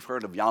hear it. You've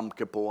heard of Yom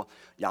Kippur.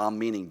 Yom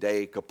meaning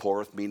day,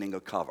 Kippur meaning a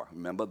cover.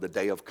 Remember, the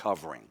day of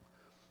covering.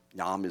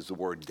 Yom is the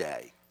word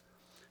day.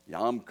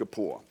 Yom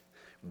Kippur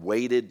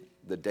waited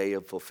the day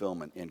of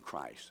fulfillment in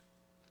Christ.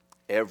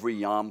 Every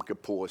Yom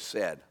Kippur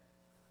said,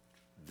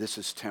 this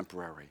is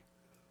temporary,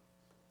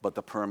 but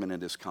the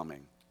permanent is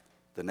coming.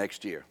 The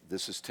next year,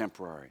 this is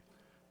temporary.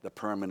 The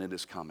permanent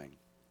is coming.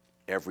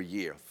 Every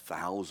year,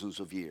 thousands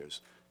of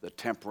years. The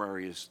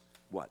temporary is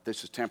what?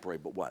 This is temporary,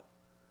 but what?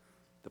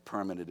 The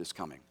permanent is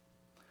coming.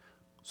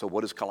 So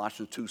what does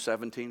Colossians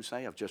 2:17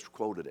 say? I've just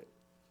quoted it.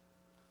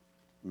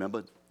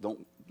 Remember,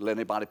 don't let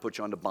anybody put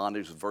you under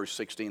bondage. Verse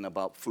 16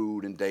 about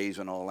food and days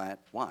and all that.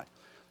 Why?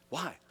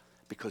 Why?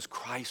 Because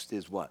Christ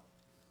is what?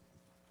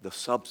 The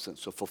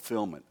substance of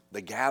fulfillment, the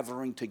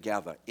gathering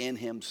together in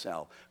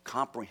himself,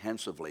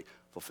 comprehensively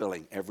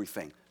fulfilling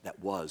everything that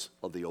was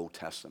of the Old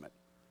Testament.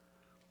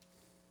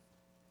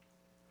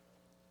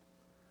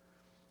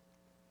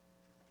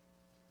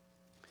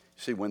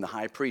 See, when the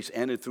high priest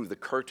entered through the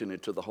curtain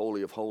into the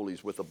Holy of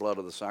Holies with the blood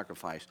of the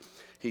sacrifice,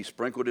 he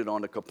sprinkled it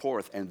on the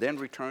Kipporth and then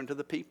returned to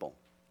the people.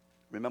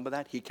 Remember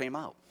that? He came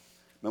out.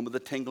 Remember the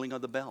tingling of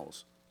the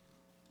bells?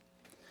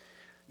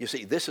 You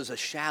see, this is a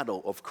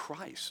shadow of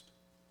Christ,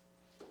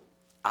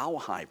 our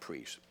high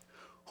priest,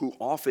 who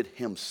offered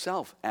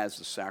himself as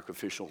the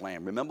sacrificial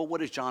lamb. Remember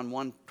what does John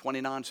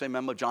 1:29 say?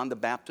 Remember John the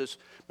Baptist?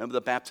 Remember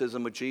the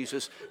baptism of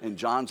Jesus? And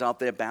John's out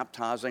there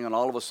baptizing, and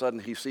all of a sudden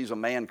he sees a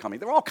man coming.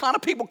 There are all kind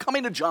of people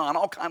coming to John,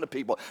 all kind of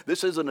people.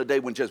 This isn't a day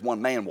when just one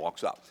man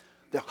walks up.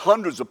 There are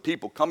hundreds of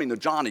people coming to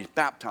John. He's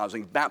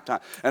baptizing.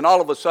 And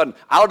all of a sudden,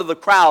 out of the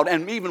crowd,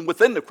 and even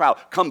within the crowd,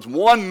 comes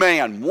one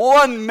man.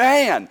 One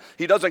man.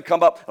 He doesn't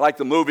come up like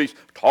the movies,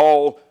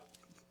 tall,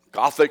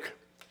 gothic,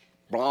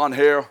 blonde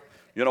hair,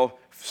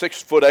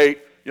 6'8",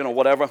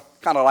 whatever.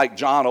 Kind of like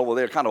John over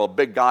there, kind of a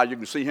big guy. You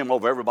can see him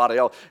over everybody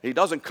else. He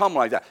doesn't come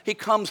like that. He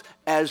comes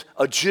as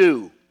a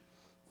Jew.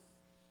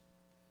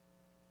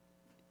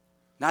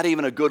 Not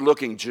even a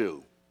good-looking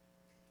Jew.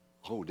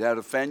 Oh, did that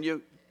offend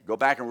you? Go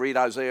back and read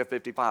Isaiah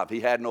 55. He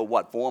had no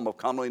what? Form of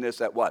comeliness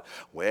that what?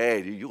 Well,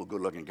 you're a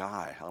good-looking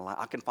guy.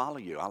 I can follow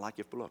you. I like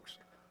your looks.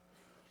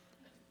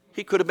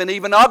 He could have been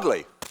even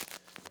ugly.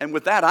 And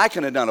with that, I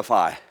can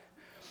identify.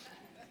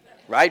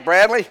 Right,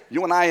 Bradley?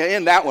 You and I are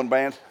in that one,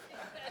 man.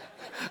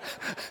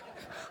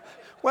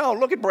 Well,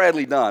 look at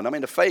Bradley Dunn. I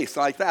mean, a face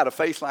like that, a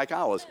face like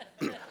ours.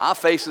 Our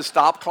faces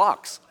stop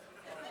clocks.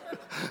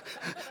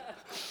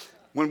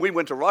 When we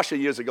went to Russia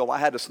years ago, I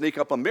had to sneak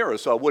up a mirror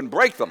so I wouldn't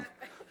break them.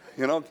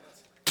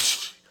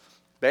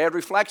 Bad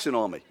reflection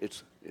on me.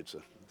 It's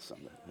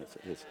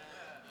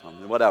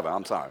whatever,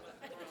 I'm sorry.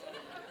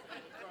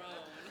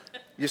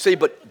 You see,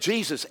 but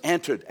Jesus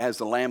entered as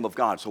the Lamb of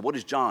God. So what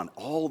is John?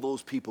 All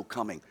those people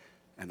coming.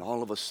 And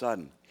all of a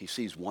sudden, he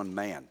sees one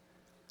man.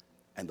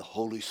 And the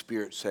Holy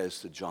Spirit says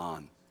to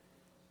John,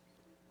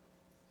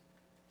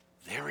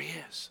 there he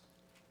is.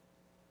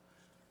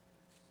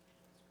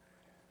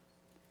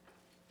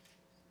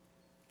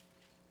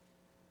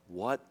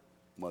 What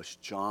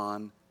must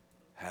John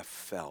have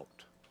felt?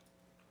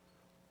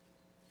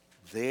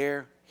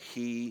 There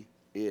he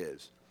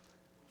is.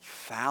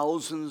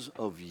 Thousands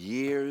of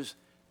years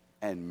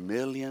and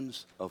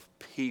millions of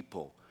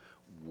people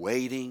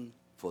waiting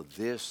for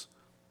this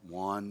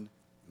one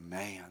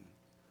man.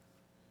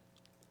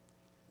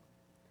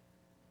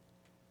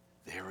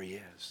 There he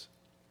is.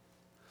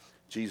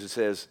 Jesus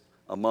says,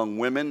 among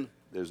women,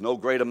 there's no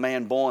greater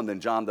man born than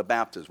John the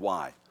Baptist.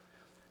 Why?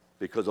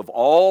 Because of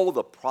all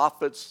the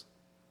prophets,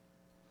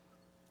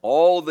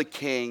 all the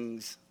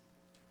kings,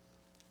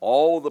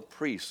 all the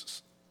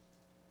priests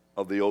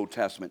of the Old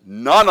Testament,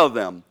 none of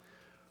them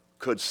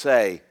could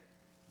say,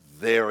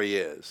 there he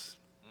is.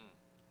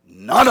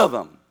 None of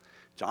them.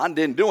 John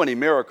didn't do any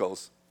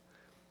miracles.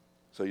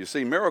 So you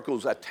see,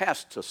 miracles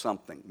attest to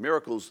something.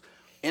 Miracles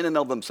in and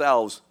of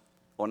themselves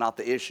are not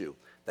the issue.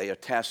 They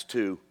attest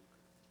to,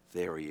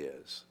 there he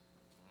is.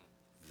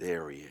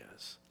 There he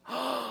is.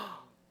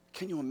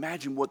 Can you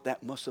imagine what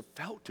that must have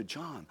felt to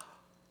John?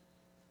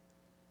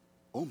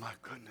 Oh my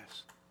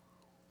goodness.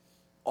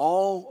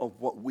 All of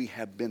what we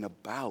have been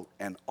about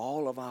and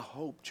all of our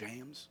hope,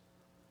 James,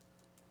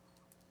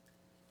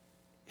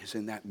 is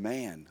in that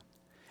man.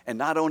 And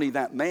not only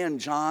that man,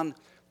 John,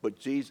 but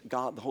Jesus,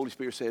 God, the Holy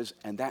Spirit says,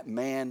 and that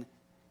man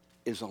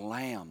is a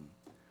lamb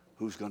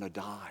who's going to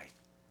die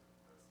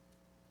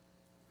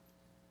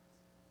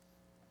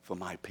for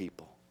my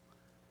people.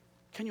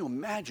 Can you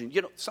imagine?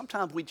 You know,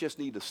 sometimes we just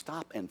need to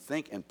stop and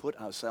think and put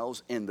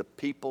ourselves in the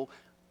people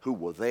who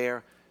were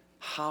there.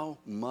 How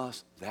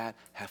must that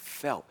have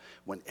felt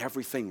when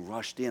everything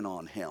rushed in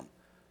on him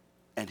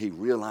and he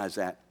realized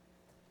that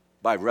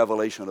by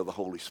revelation of the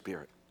Holy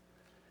Spirit?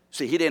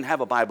 See, he didn't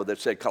have a Bible that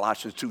said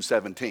Colossians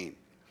 2:17.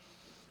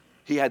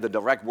 He had the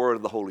direct word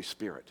of the Holy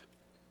Spirit.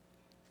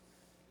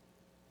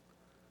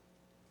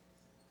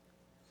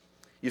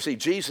 You see,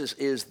 Jesus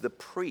is the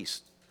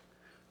priest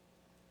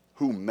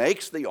who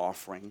makes the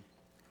offering,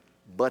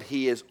 but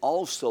he is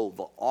also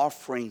the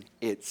offering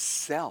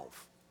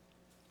itself.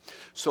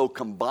 So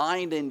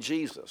combined in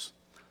Jesus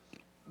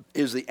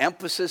is the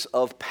emphasis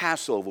of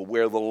Passover,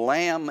 where the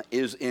lamb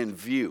is in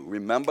view.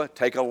 Remember,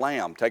 take a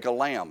lamb, kill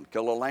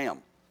a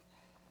lamb.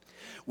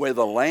 Where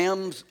the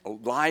lamb's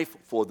life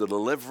for the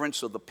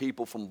deliverance of the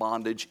people from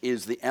bondage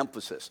is the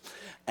emphasis.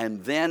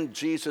 And then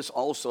Jesus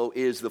also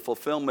is the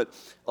fulfillment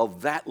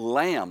of that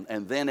lamb.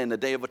 And then in the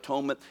Day of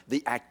Atonement,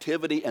 the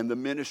activity and the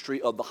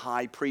ministry of the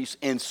high priest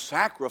in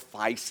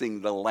sacrificing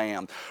the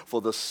lamb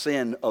for the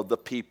sin of the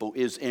people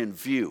is in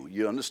view.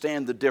 You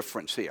understand the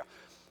difference here?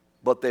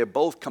 But they're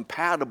both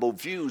compatible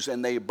views,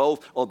 and they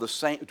both are the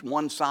same,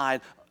 one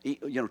side,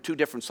 two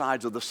different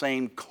sides of the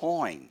same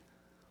coin.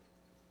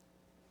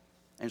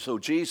 And so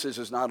Jesus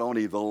is not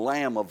only the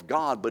Lamb of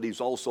God, but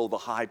he's also the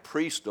high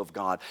priest of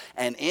God.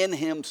 And in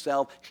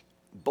himself,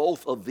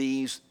 both of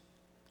these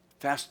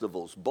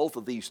festivals, both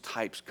of these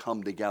types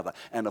come together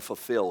and are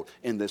fulfilled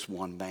in this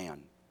one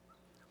man.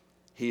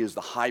 He is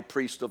the high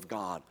priest of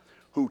God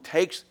who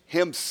takes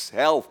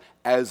himself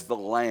as the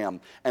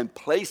Lamb and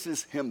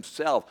places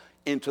himself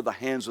into the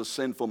hands of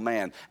sinful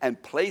man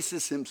and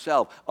places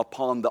himself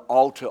upon the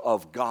altar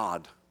of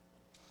God.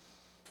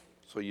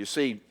 So you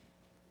see,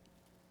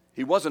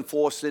 he wasn't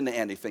forced into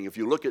anything. If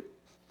you look at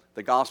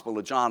the Gospel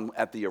of John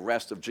at the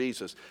arrest of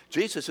Jesus,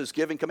 Jesus is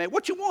giving command.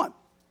 What you want?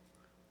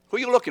 Who are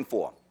you looking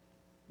for?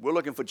 We're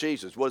looking for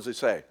Jesus. What does he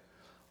say?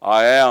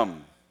 I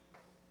am.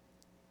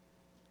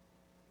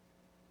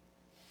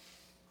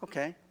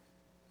 Okay.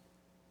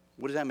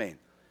 What does that mean?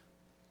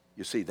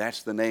 You see,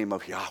 that's the name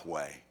of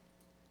Yahweh.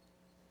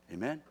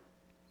 Amen?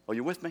 Are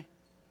you with me?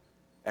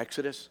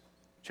 Exodus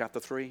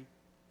chapter 3,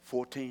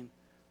 14.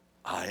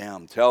 I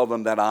am. Tell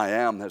them that I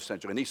am has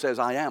sent you. And he says,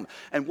 I am.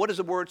 And what does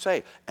the word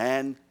say?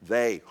 And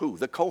they, who?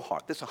 The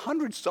cohort. There's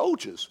 100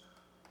 soldiers.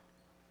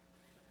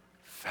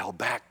 Fell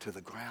back to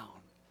the ground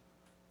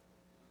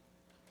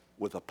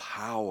with the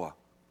power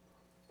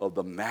of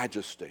the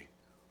majesty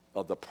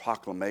of the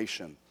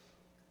proclamation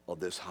of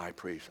this high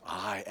priest.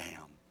 I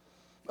am.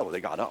 Oh, they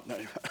got up.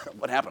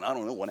 What happened? I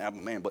don't know what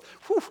happened, man. But,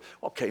 whew,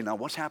 okay, now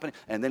what's happening?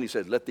 And then he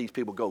says, let these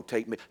people go.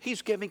 Take me.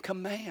 He's giving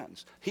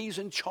commands. He's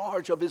in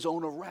charge of his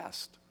own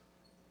arrest.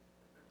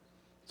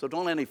 So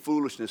don't let any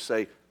foolishness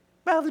say,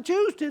 well, the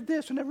Jews did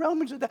this and the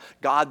Romans did that.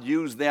 God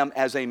used them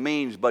as a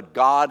means, but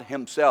God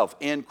himself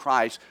in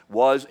Christ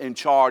was in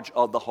charge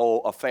of the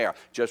whole affair.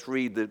 Just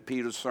read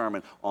Peter's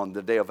sermon on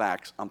the day of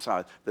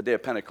the day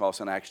of Pentecost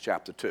in Acts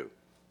chapter 2.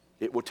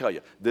 It will tell you,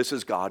 this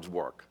is God's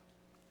work.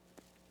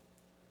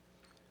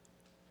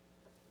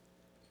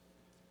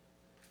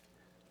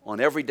 On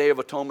every day of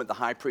atonement, the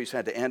high priest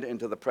had to enter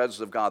into the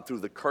presence of God through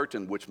the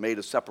curtain which made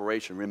a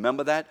separation.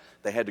 Remember that?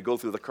 They had to go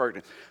through the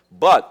curtain.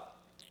 But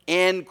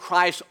in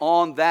Christ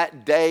on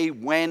that day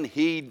when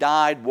he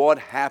died, what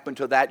happened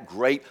to that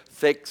great,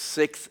 thick,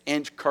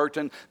 6-inch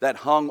curtain that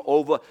hung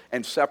over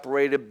and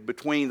separated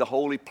between the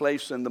holy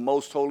place and the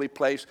most holy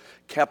place,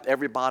 kept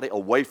everybody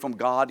away from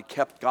God,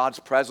 kept God's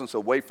presence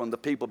away from the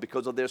people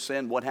because of their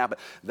sin? What happened?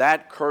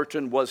 That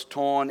curtain was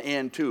torn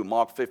in two,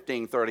 Mark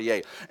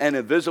 15:38. An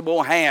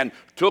invisible hand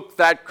took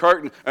that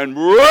curtain and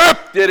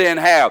ripped it in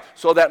half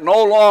so that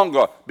no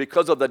longer,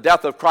 because of the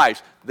death of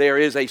Christ, there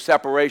is a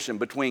separation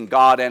between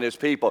God and his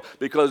people,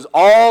 because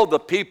all the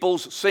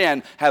people's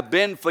sin have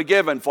been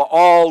forgiven for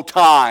all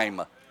time.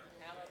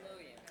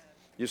 Hallelujah.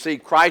 You see,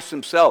 Christ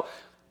himself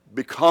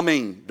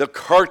becoming the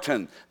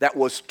curtain that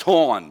was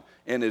torn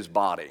in his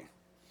body.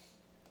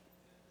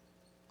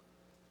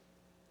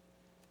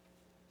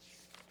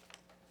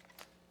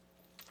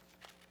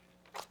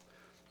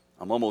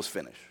 I'm almost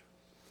finished.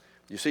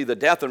 You see, the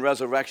death and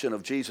resurrection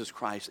of Jesus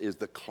Christ is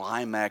the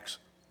climax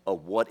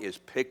of what is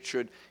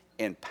pictured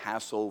in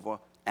Passover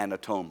and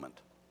atonement.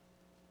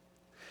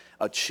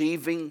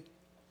 Achieving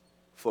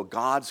for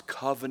God's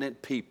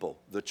covenant people,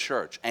 the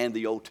church and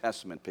the Old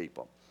Testament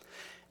people,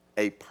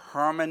 a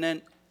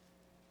permanent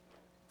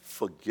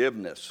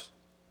forgiveness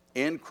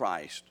in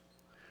Christ,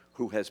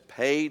 who has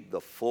paid the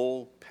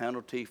full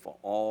penalty for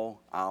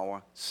all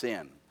our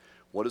sin.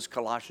 What does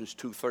Colossians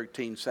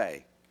 2:13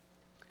 say?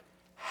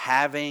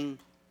 Having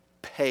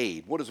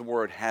paid. What is the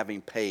word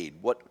having paid?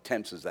 What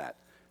tense is that?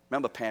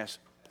 Remember past,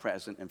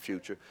 present, and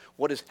future.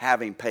 What does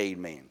having paid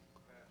mean?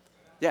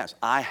 Yes,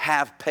 I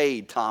have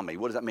paid Tommy.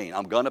 What does that mean?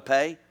 I'm going to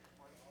pay?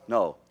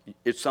 No,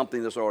 it's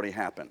something that's already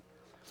happened.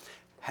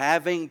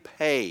 Having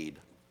paid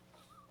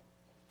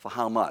for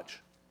how much?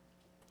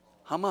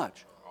 How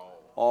much?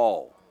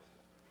 All.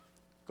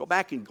 Go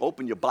back and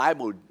open your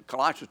Bible,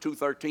 Colossians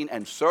 2:13,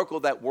 and circle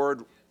that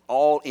word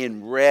all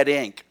in red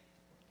ink,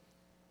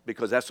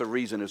 because that's the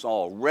reason it's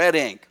all. Red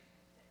ink.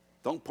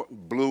 Don't put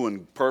blue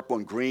and purple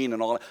and green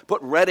and all that.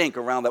 Put red ink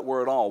around that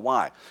word all.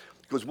 Why?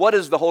 Because what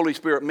does the Holy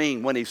Spirit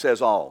mean when he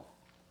says all?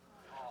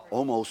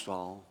 Almost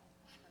all.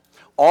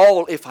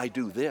 All if I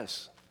do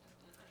this.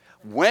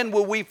 When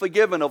were we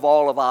forgiven of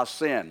all of our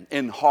sin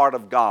in the heart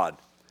of God?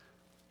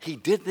 He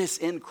did this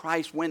in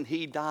Christ when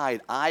he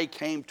died. I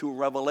came to a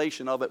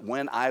revelation of it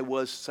when I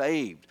was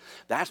saved.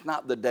 That's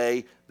not the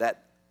day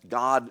that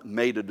God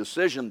made a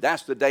decision.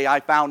 That's the day I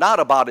found out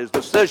about his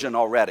decision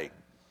already.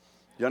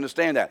 You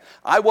understand that?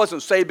 I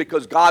wasn't saved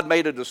because God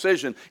made a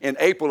decision in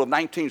April of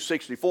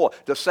 1964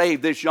 to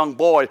save this young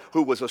boy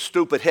who was a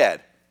stupid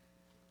head.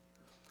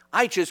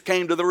 I just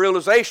came to the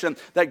realization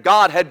that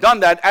God had done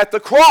that at the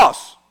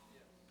cross.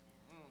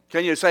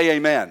 Can you say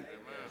amen? Amen.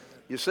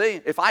 You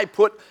see, if I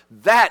put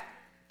that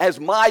as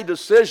my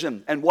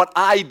decision and what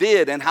I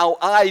did and how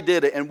I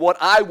did it and what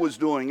I was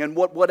doing and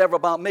whatever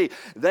about me,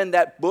 then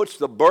that puts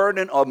the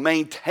burden of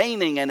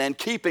maintaining and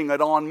keeping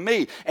it on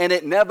me. And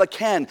it never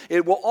can.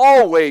 It will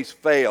always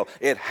fail.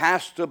 It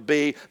has to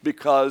be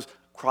because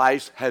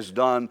Christ has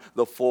done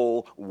the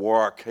full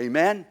work.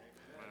 Amen? Amen.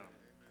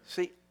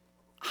 See,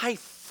 I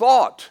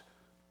thought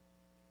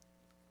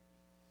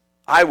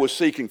I was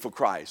seeking for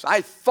Christ.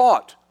 I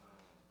thought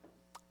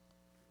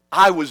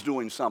I was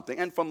doing something.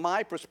 And from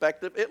my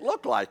perspective, it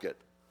looked like it.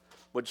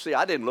 But see,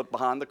 I didn't look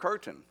behind the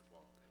curtain.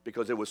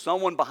 Because there was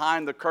someone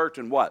behind the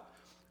curtain, what?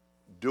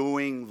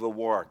 Doing the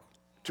work.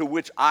 To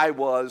which I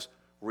was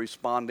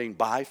responding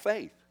by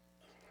faith.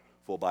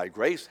 For by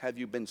grace have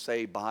you been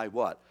saved by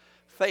what?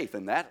 Faith.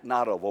 And that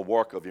not of a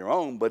work of your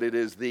own, but it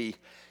is the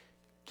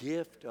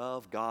gift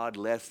of God,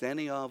 lest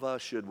any of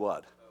us should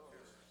what?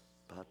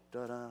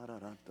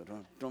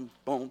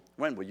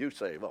 When were you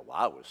saved? Oh, well,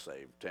 I was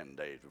saved 10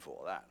 days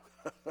before that.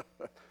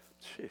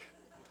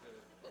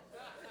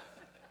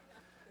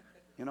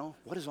 You know,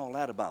 what is all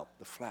that about?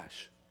 The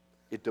flesh.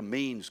 It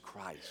demeans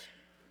Christ.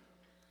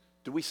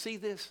 Do we see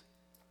this?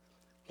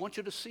 I want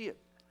you to see it.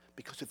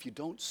 Because if you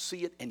don't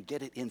see it and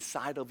get it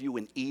inside of you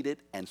and eat it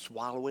and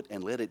swallow it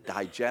and let it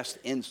digest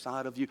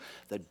inside of you,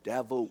 the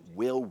devil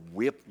will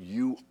whip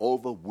you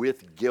over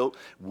with guilt,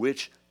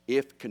 which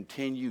if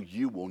continue,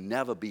 you will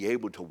never be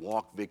able to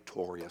walk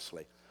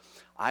victoriously.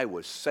 I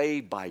was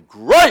saved by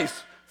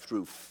grace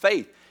through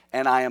faith,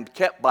 and I am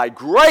kept by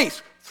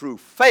grace through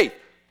faith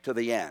to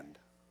the end.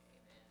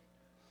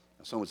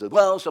 And someone says,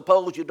 well,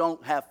 suppose you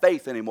don't have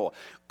faith anymore.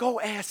 Go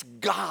ask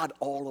God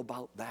all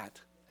about that.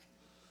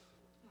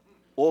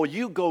 Or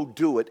you go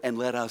do it and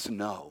let us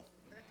know.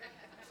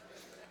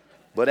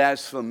 But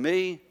as for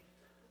me,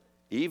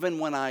 even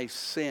when I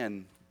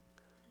sin,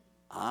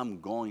 I'm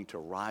going to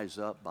rise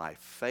up by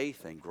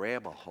faith and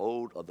grab a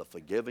hold of the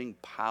forgiving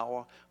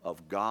power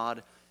of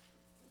God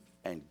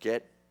and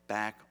get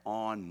back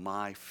on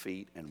my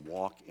feet and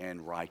walk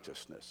in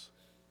righteousness.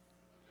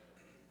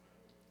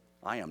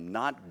 I am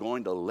not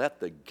going to let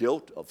the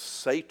guilt of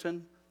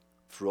Satan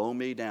throw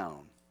me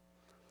down.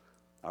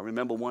 I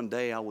remember one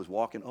day I was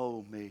walking,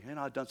 oh me, and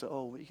I'd done so,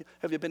 oh,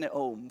 have you been there?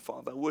 Oh,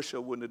 Father, I wish I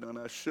wouldn't have done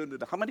that. I shouldn't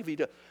have done. How many of you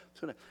did?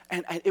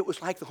 And it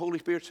was like the Holy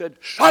Spirit said,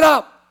 shut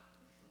up!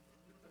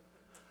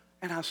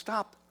 And I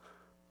stopped.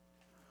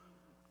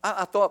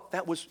 I thought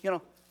that was,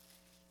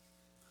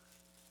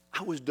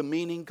 I was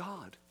demeaning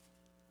God.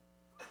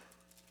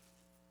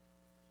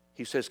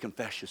 He says,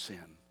 confess your sin.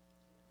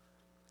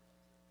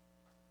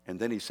 And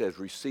then he says,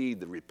 receive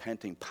the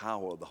repenting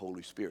power of the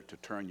Holy Spirit to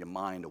turn your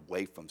mind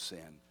away from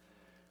sin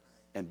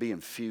and be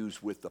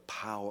infused with the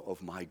power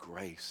of my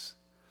grace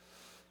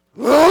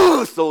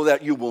so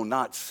that you will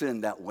not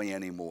sin that way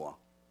anymore.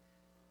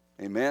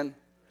 Amen?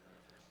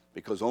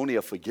 Because only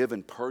a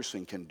forgiven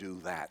person can do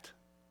that.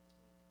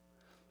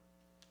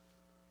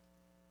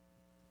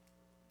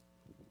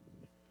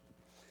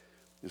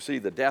 You see,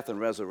 the death and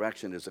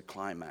resurrection is a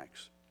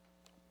climax.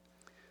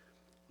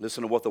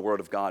 Listen to what the Word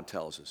of God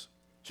tells us.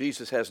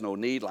 Jesus has no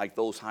need, like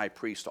those high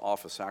priests, to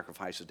offer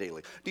sacrifices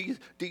daily. Do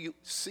you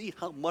see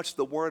how much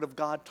the Word of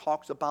God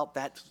talks about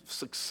that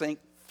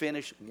succinct,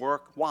 finished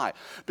work? Why?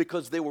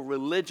 Because there were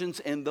religions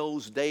in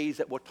those days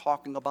that were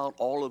talking about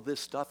all of this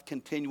stuff,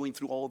 continuing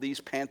through all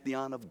these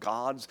pantheon of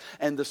gods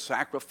and the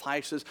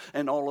sacrifices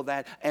and all of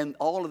that. And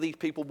all of these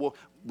people were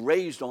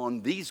raised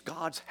on these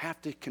gods have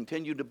to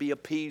continue to be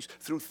appeased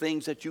through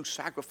things that you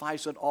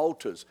sacrifice at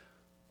altars.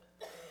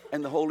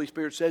 And the Holy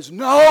Spirit says,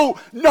 no,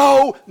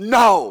 no,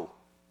 no.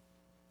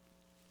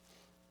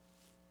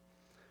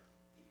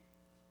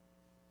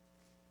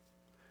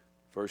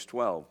 Verse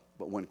 12,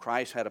 but when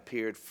Christ had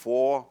appeared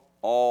for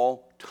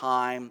all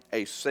time,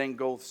 a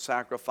single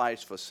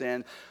sacrifice for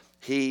sin,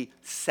 he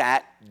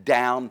sat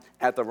down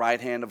at the right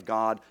hand of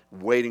God,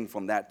 waiting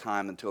from that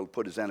time until he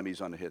put his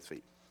enemies under his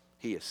feet.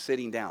 He is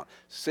sitting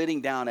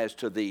down as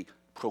to the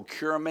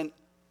procurement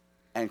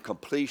and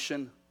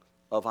completion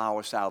of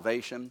our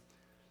salvation.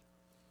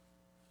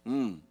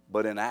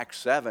 But in Acts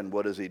 7,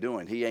 what is he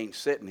doing? He ain't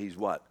sitting, he's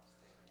what?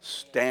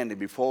 Standing.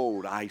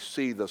 Behold, I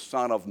see the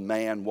Son of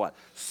Man, what?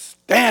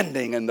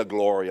 Standing in the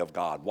glory of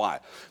God. Why?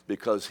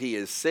 Because he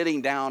is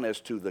sitting down as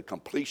to the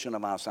completion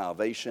of our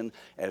salvation,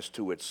 as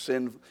to its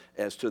sin,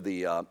 as to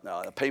the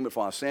payment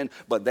for our sin.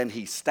 But then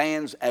he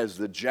stands as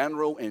the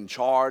general in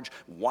charge,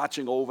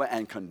 watching over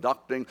and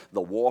conducting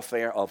the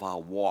warfare of our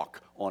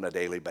walk on a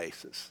daily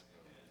basis.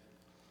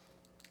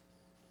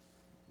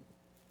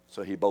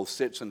 So he both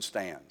sits and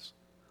stands,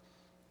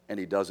 and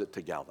he does it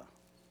together.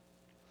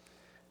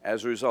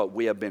 As a result,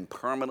 we have been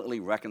permanently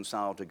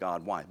reconciled to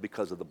God. Why?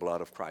 Because of the blood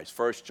of Christ.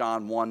 1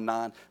 John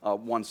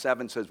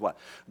 1:7 says what?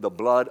 The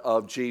blood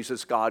of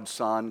Jesus, God's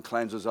Son,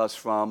 cleanses us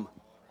from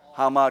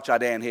how much? I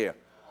didn't hear.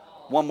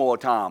 One more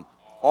time.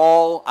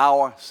 All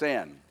our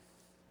sin.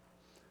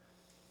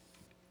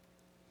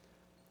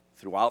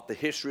 Throughout the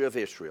history of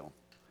Israel,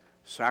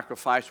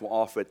 sacrifices were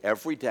offered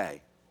every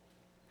day.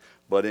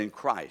 But in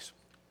Christ,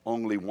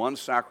 only one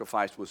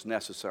sacrifice was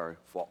necessary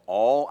for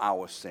all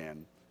our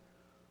sin,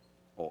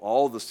 or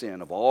all the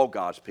sin of all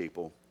God's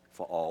people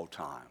for all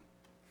time.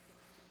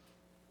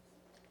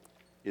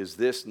 Is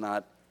this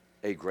not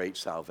a great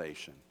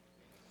salvation?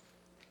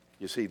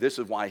 You see, this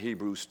is why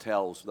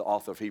the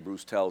author of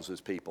Hebrews tells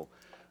his people,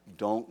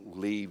 don't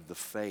leave the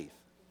faith.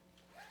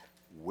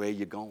 Where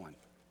you going?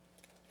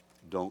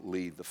 Don't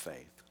leave the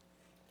faith.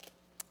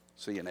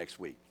 See you next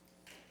week.